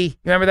E.T.? You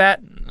remember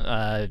that?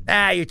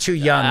 You're too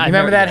young. You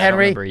remember that,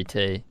 Henry? I remember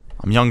E.T.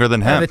 I'm younger than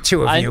him. The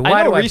two of you.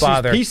 Why do Reese's I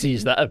bother?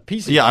 Pieces,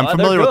 I'm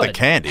familiar with the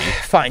candy.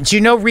 Fine. Do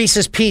you know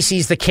Reese's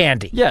Pieces, the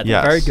candy? Yeah,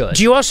 yes. Very good.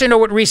 Do you also know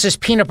what Reese's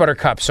peanut butter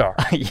cups are?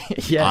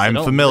 Yes, I'm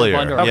familiar.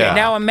 Okay, Yeah.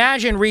 now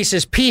imagine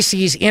Reese's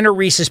Pieces in a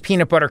Reese's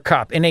peanut butter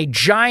cup, in a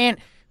giant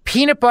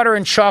peanut butter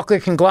and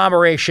chocolate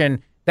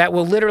conglomeration that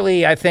will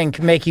literally, I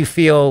think, make you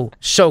feel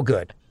so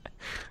good.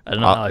 I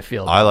don't know how I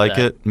feel about I like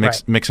that.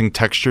 it. Mixing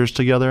textures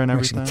together and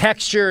everything. Mixing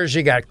textures,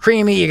 you got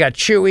creamy, you got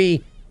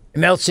chewy. It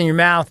melts in your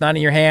mouth, not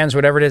in your hands,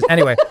 whatever it is.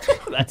 Anyway.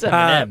 That's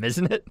M&M,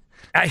 isn't it?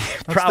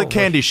 That's the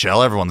candy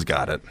shell. Everyone's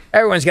got it.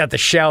 Everyone's got the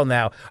shell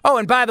now. Oh,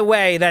 and by the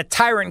way, that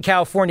tyrant in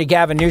California,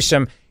 Gavin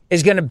Newsom,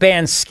 is going to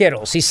ban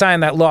Skittles. He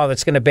signed that law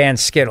that's going to ban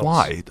Skittles.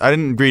 Why? I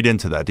didn't read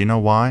into that. Do you know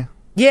why?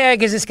 Yeah,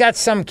 because it's got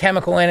some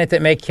chemical in it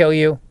that may kill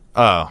you.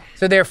 Oh.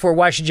 So therefore,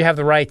 why should you have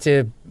the right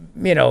to,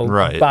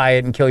 buy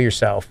it and kill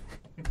yourself?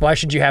 Why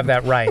should you have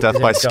that right? Death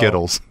by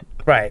Skittles.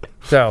 Right.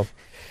 So,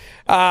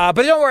 but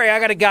don't worry, I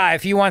got a guy.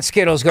 If you want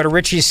Skittles, go to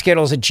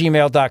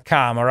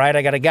richieskittles@gmail.com. All right,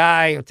 I got a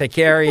guy. He'll take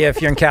care of you if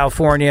you're in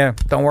California.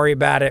 Don't worry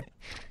about it.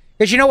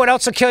 Because you know what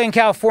else will kill you in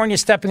California?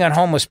 Stepping on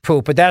homeless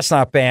poop, but that's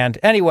not banned.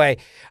 Anyway,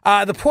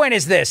 the point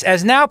is this.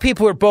 As now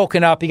people are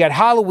bulking up, you got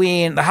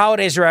Halloween, the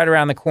holidays are right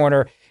around the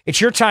corner. It's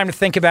your time to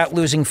think about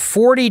losing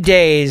 40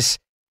 days,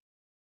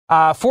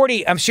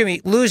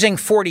 losing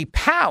 40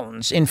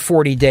 pounds in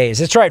 40 days.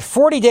 That's right,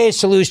 40 days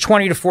to lose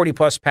 20 to 40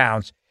 plus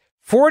pounds.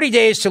 40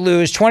 days to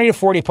lose 20 to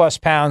 40 plus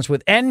pounds.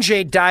 With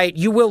NJ Diet,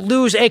 you will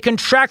lose a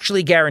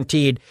contractually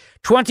guaranteed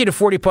 20 to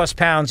 40 plus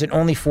pounds in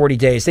only 40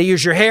 days. They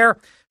use your hair,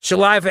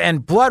 saliva,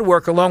 and blood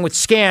work along with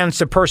scans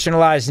to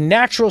personalize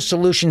natural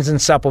solutions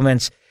and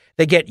supplements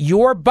that get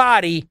your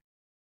body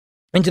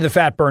into the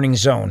fat-burning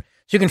zone.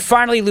 So you can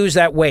finally lose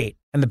that weight.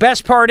 And the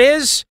best part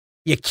is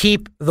you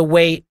keep the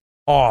weight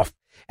off.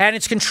 And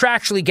it's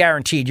contractually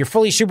guaranteed. You're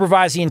fully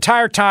supervised the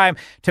entire time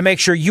to make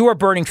sure you are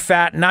burning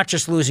fat, not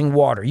just losing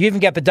water. You even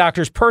get the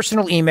doctor's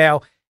personal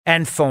email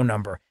and phone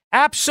number.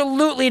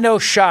 Absolutely no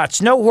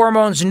shots, no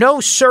hormones, no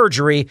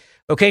surgery.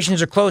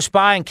 Locations are close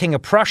by in King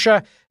of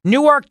Prussia,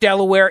 Newark,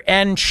 Delaware,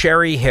 and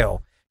Cherry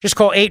Hill. Just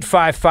call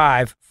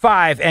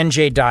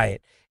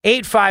 855-5NJ-DIET.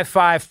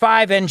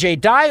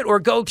 855-5NJ-DIET or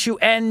go to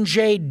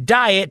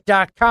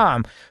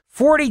njdiet.com.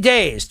 40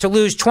 days to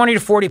lose 20 to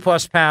 40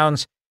 plus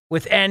pounds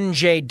with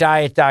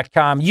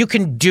njdiet.com. You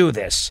can do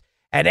this.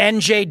 And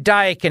NJ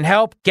Diet can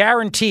help.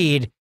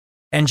 Guaranteed.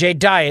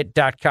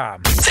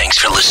 njdiet.com. Thanks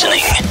for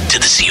listening to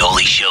the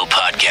Scioli Show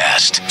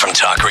podcast from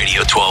Talk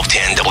Radio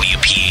 1210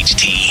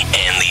 WPHT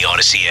and the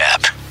Odyssey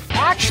app.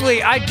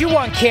 Actually, I do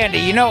want candy.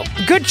 You know,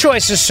 good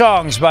choice of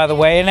songs, by the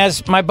way. And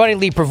as my buddy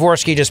Lee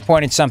Pravorsky just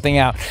pointed something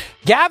out,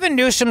 Gavin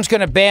Newsom's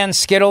going to ban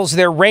Skittles.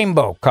 They're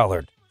rainbow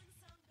colored.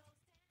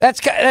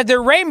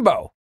 They're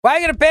rainbow. Why are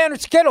you going to ban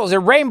Skittles? They're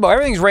rainbow.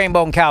 Everything's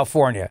rainbow in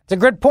California. It's a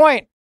good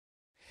point.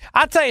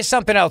 I'll tell you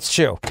something else,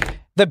 too.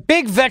 The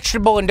big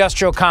vegetable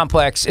industrial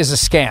complex is a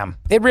scam.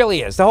 It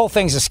really is. The whole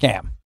thing's a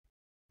scam.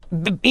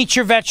 Eat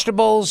your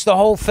vegetables, the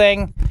whole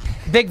thing.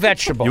 Big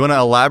vegetable. You want to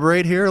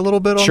elaborate here a little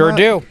bit on that? Sure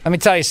do. Let me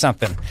tell you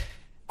something.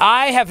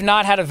 I have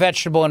not had a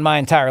vegetable in my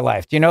entire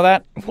life. Do you know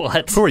that?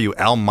 What? Who are you,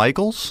 Al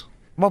Michaels?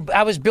 Well,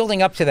 I was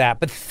building up to that,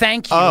 but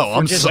thank you for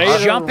I'm just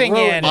sorry. jumping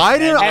in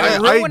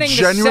and ruining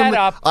the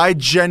setup. I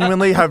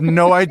genuinely have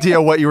no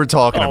idea what you were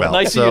talking about.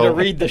 Nice of you to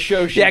read the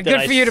show sheet. Yeah,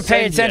 good for you to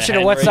pay attention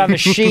to what's on the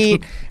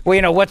sheet.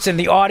 Well, what's in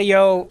the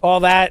audio,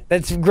 all that.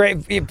 That's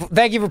great.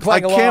 Thank you for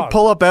playing along. I can't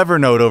pull up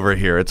Evernote over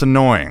here. It's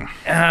annoying.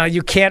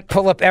 You can't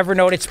pull up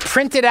Evernote. It's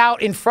printed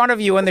out in front of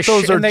you. And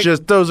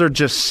those are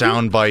just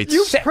sound bites.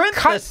 You print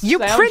this. You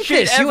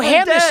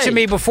hand this to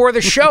me before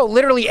the show,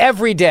 literally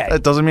every day.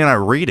 That doesn't mean I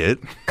read it.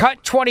 Cut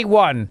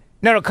 21.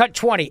 No, cut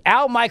 20.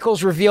 Al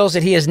Michaels reveals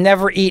that he has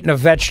never eaten a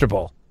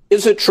vegetable.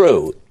 Is it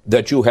true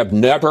that you have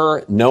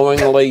never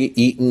knowingly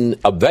eaten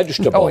a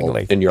vegetable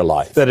in your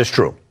life? That is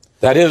true.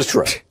 That is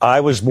true.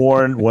 I was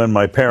born when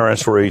my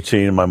parents were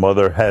 18 and my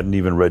mother hadn't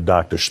even read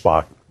Dr.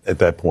 Spock at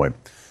that point.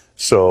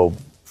 So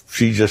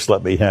she just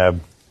let me have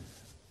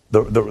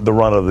the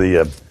run of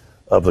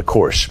the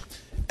course.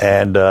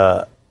 And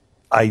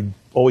I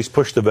always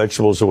pushed the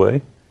vegetables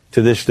away.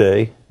 To this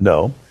day,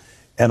 no.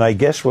 And I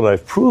guess what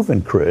I've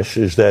proven, Chris,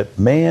 is that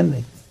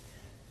man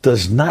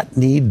does not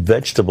need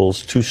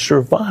vegetables to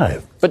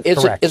survive. But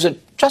is it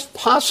just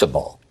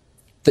possible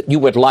that you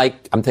would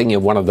like, I'm thinking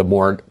of one of the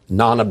more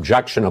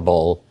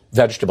non-objectionable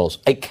vegetables,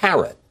 a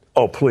carrot?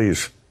 Oh,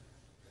 please.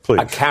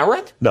 Please. A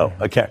carrot? No,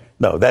 a carrot.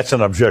 No, that's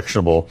an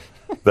objectionable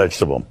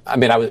vegetable. I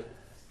mean,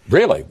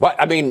 really? What?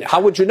 I mean, how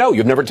would you know?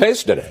 You've never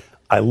tasted it.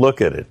 I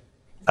look at it.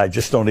 I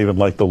just don't even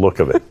like the look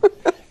of it.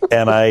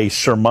 And I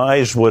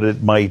surmise what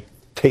it might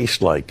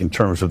taste like in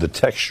terms of the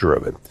texture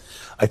of it.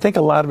 I think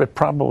a lot of it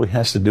probably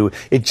has to do,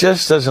 it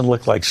just doesn't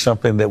look like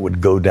something that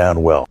would go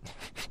down well.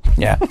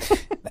 Yeah.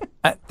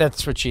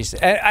 That's what she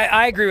said.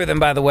 I agree with him,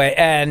 by the way.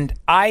 And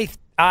I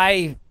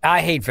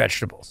hate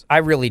vegetables. I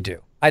really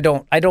do. I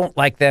don't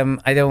like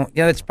them.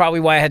 That's probably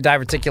why I had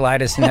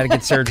diverticulitis and had to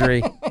get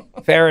surgery.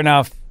 Fair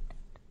enough.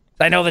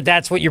 I know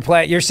that's what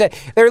you're saying.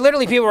 There are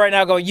literally people right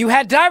now going, you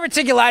had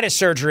diverticulitis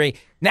surgery.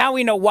 Now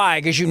we know why,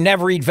 because you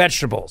never eat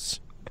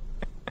vegetables.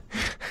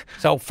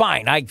 So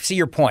fine, I see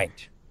your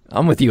point.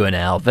 I'm with you and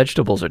Al.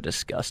 Vegetables are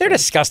disgusting. They're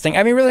disgusting.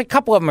 I mean, really, a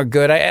couple of them are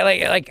good.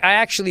 I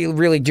actually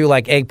really do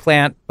like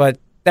eggplant, but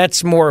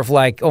that's more of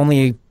like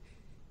only.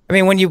 I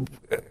mean, when you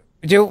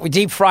do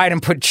deep fried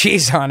and put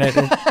cheese on it,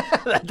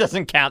 That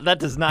doesn't count. That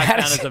does not count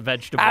as a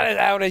vegetable.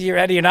 How do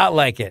you not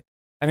like it?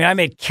 I mean, I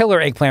made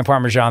killer eggplant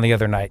parmesan the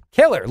other night.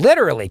 Killer,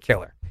 literally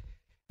killer.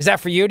 Is that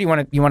for you? Do you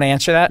want to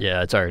answer that?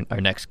 Yeah, it's our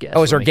next guest.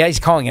 Oh, it's our guest. He's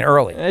calling it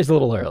early. He's a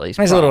little early.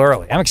 He's a little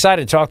early. I'm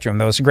excited to talk to him,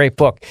 though. It's a great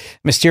book.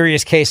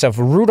 Mysterious Case of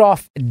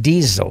Rudolf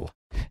Diesel.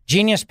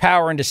 Genius,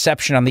 Power, and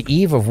Deception on the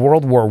Eve of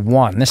World War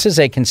I. This is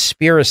a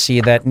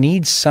conspiracy that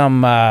needs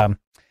some...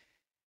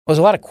 there's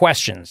a lot of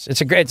questions. It's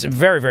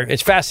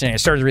fascinating. I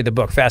started to read the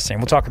book.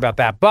 Fascinating. We'll talk about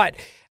that. But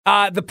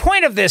the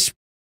point of this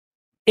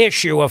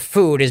issue of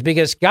food is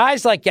because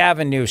guys like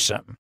Gavin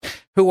Newsom,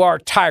 who are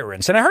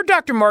tyrants, and I heard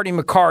Dr. Marty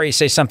Makary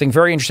say something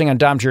very interesting on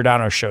Dom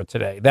Giordano's show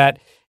today, that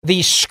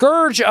the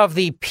scourge of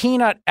the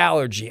peanut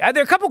allergy, there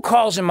are a couple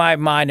calls in my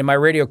mind in my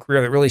radio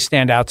career that really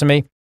stand out to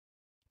me.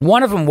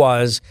 One of them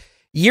was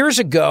years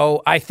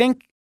ago, I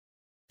think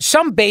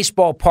some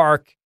baseball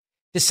park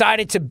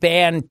decided to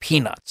ban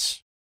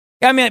peanuts.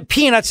 I mean,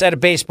 peanuts at a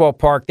baseball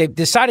park, they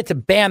decided to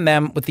ban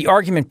them with the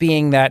argument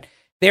being that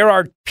there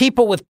are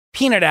people with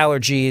peanut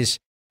allergies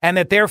and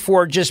that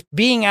therefore just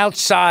being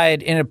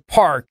outside in a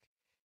park,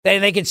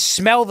 they could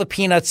smell the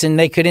peanuts and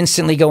they could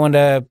instantly go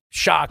into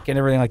shock and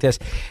everything like this.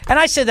 And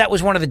I said that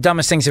was one of the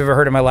dumbest things I've ever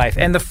heard in my life.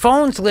 And the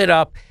phones lit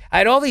up. I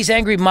had all these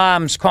angry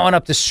moms calling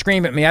up to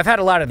scream at me. I've had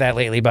a lot of that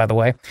lately, by the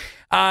way.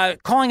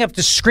 Calling up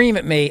to scream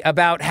at me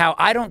about how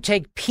I don't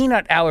take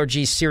peanut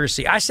allergies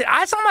seriously. I said,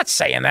 I'm not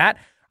saying that.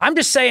 I'm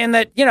just saying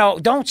that,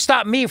 don't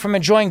stop me from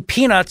enjoying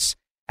peanuts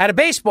at a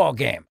baseball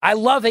game. I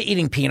love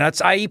eating peanuts.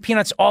 I eat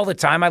peanuts all the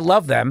time. I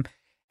love them.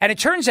 And it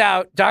turns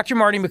out Dr.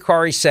 Marty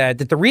Makary said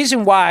that the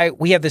reason why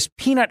we have this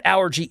peanut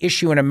allergy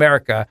issue in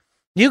America,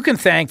 you can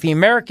thank the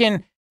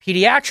American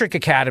Pediatric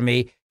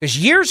Academy, because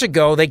years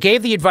ago they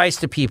gave the advice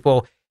to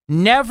people,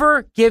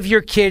 never give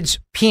your kids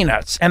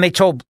peanuts. And they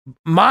told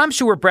moms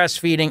who were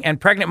breastfeeding and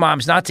pregnant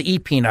moms not to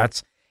eat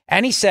peanuts.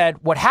 And he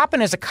said what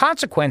happened as a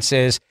consequence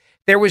is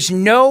there was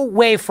no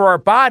way for our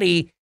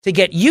body to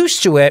get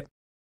used to it.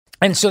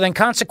 And so then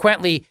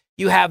consequently,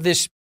 you have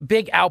this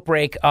big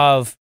outbreak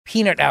of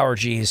peanut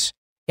allergies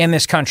in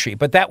this country.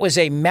 But that was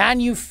a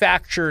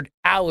manufactured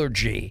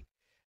allergy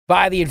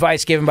by the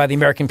advice given by the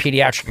American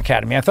Pediatric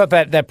Academy. I thought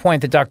that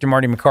point that Dr.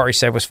 Marty Makary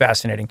said was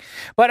fascinating.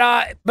 But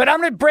I'm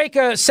going to break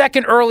a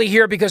second early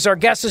here because our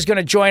guest is going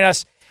to join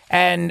us.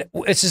 And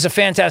this is a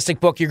fantastic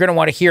book. You're going to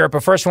want to hear it.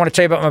 But first, I want to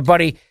tell you about my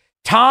buddy,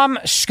 Tom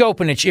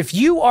Skopanich. If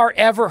you are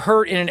ever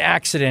hurt in an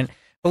accident,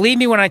 believe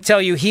me when I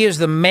tell you, he is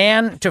the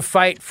man to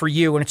fight for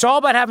you. And it's all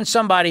about having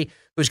somebody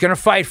who's going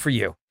to fight for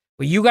you.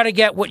 Well, you got to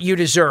get what you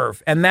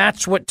deserve. And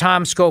that's what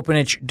Tom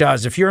Skopanich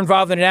does. If you're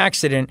involved in an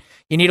accident,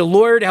 you need a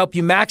lawyer to help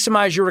you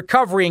maximize your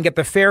recovery and get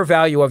the fair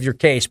value of your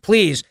case.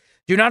 Please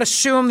do not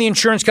assume the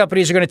insurance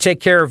companies are going to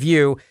take care of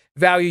you.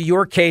 Value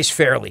your case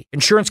fairly.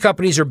 Insurance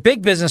companies are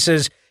big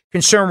businesses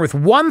concerned with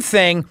one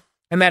thing,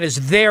 and that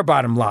is their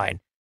bottom line.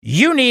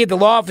 You need the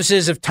law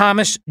offices of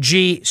Thomas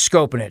G.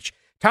 Skopanich.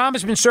 Tom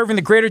has been serving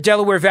the greater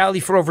Delaware Valley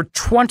for over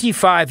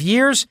 25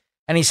 years,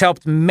 and he's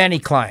helped many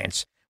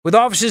clients. With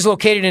offices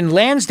located in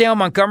Lansdale,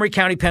 Montgomery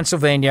County,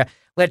 Pennsylvania,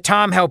 let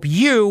Tom help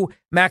you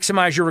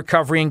maximize your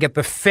recovery and get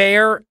the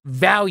fair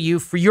value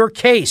for your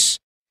case.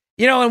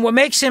 And what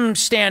makes him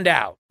stand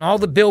out, all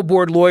the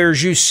billboard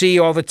lawyers you see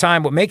all the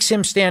time, what makes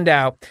him stand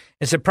out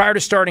is that prior to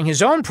starting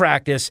his own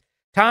practice,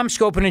 Tom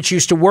Skopanich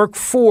used to work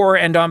for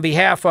and on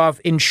behalf of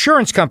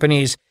insurance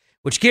companies,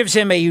 which gives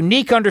him a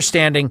unique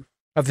understanding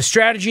of the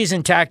strategies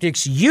and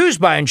tactics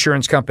used by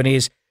insurance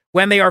companies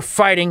when they are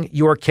fighting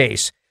your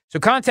case. So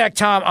contact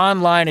Tom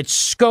online at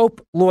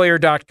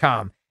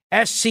scopelawyer.com,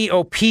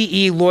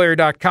 SCOPE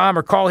lawyer.com,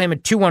 or call him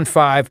at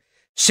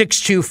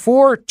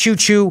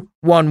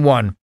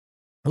 215-624-2211.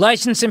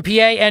 Licensed in PA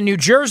and New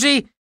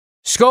Jersey,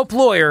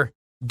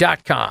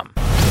 scopelawyer.com.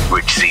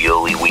 Rich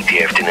Cioli,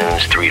 weekday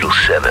afternoons 3 till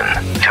 7.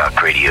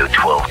 Talk Radio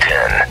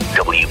 1210,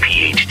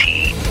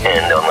 WPHT,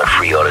 and on the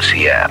free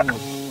Odyssey app.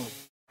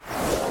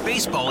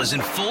 Baseball is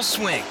in full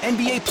swing.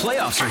 NBA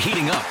playoffs are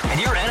heating up, and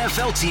your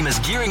NFL team is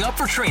gearing up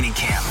for training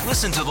camp.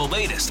 Listen to the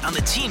latest on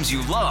the teams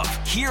you love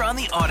here on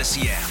the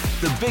Odyssey app.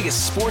 The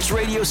biggest sports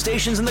radio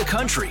stations in the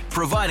country,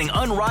 providing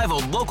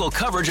unrivaled local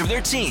coverage of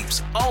their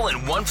teams, all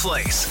in one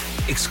place.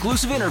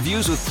 Exclusive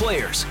interviews with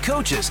players,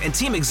 coaches, and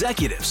team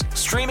executives,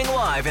 streaming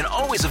live and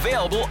always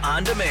available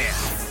on demand.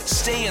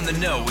 Stay in the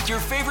know with your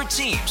favorite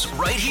teams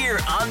right here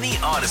on the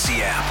Odyssey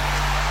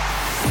app.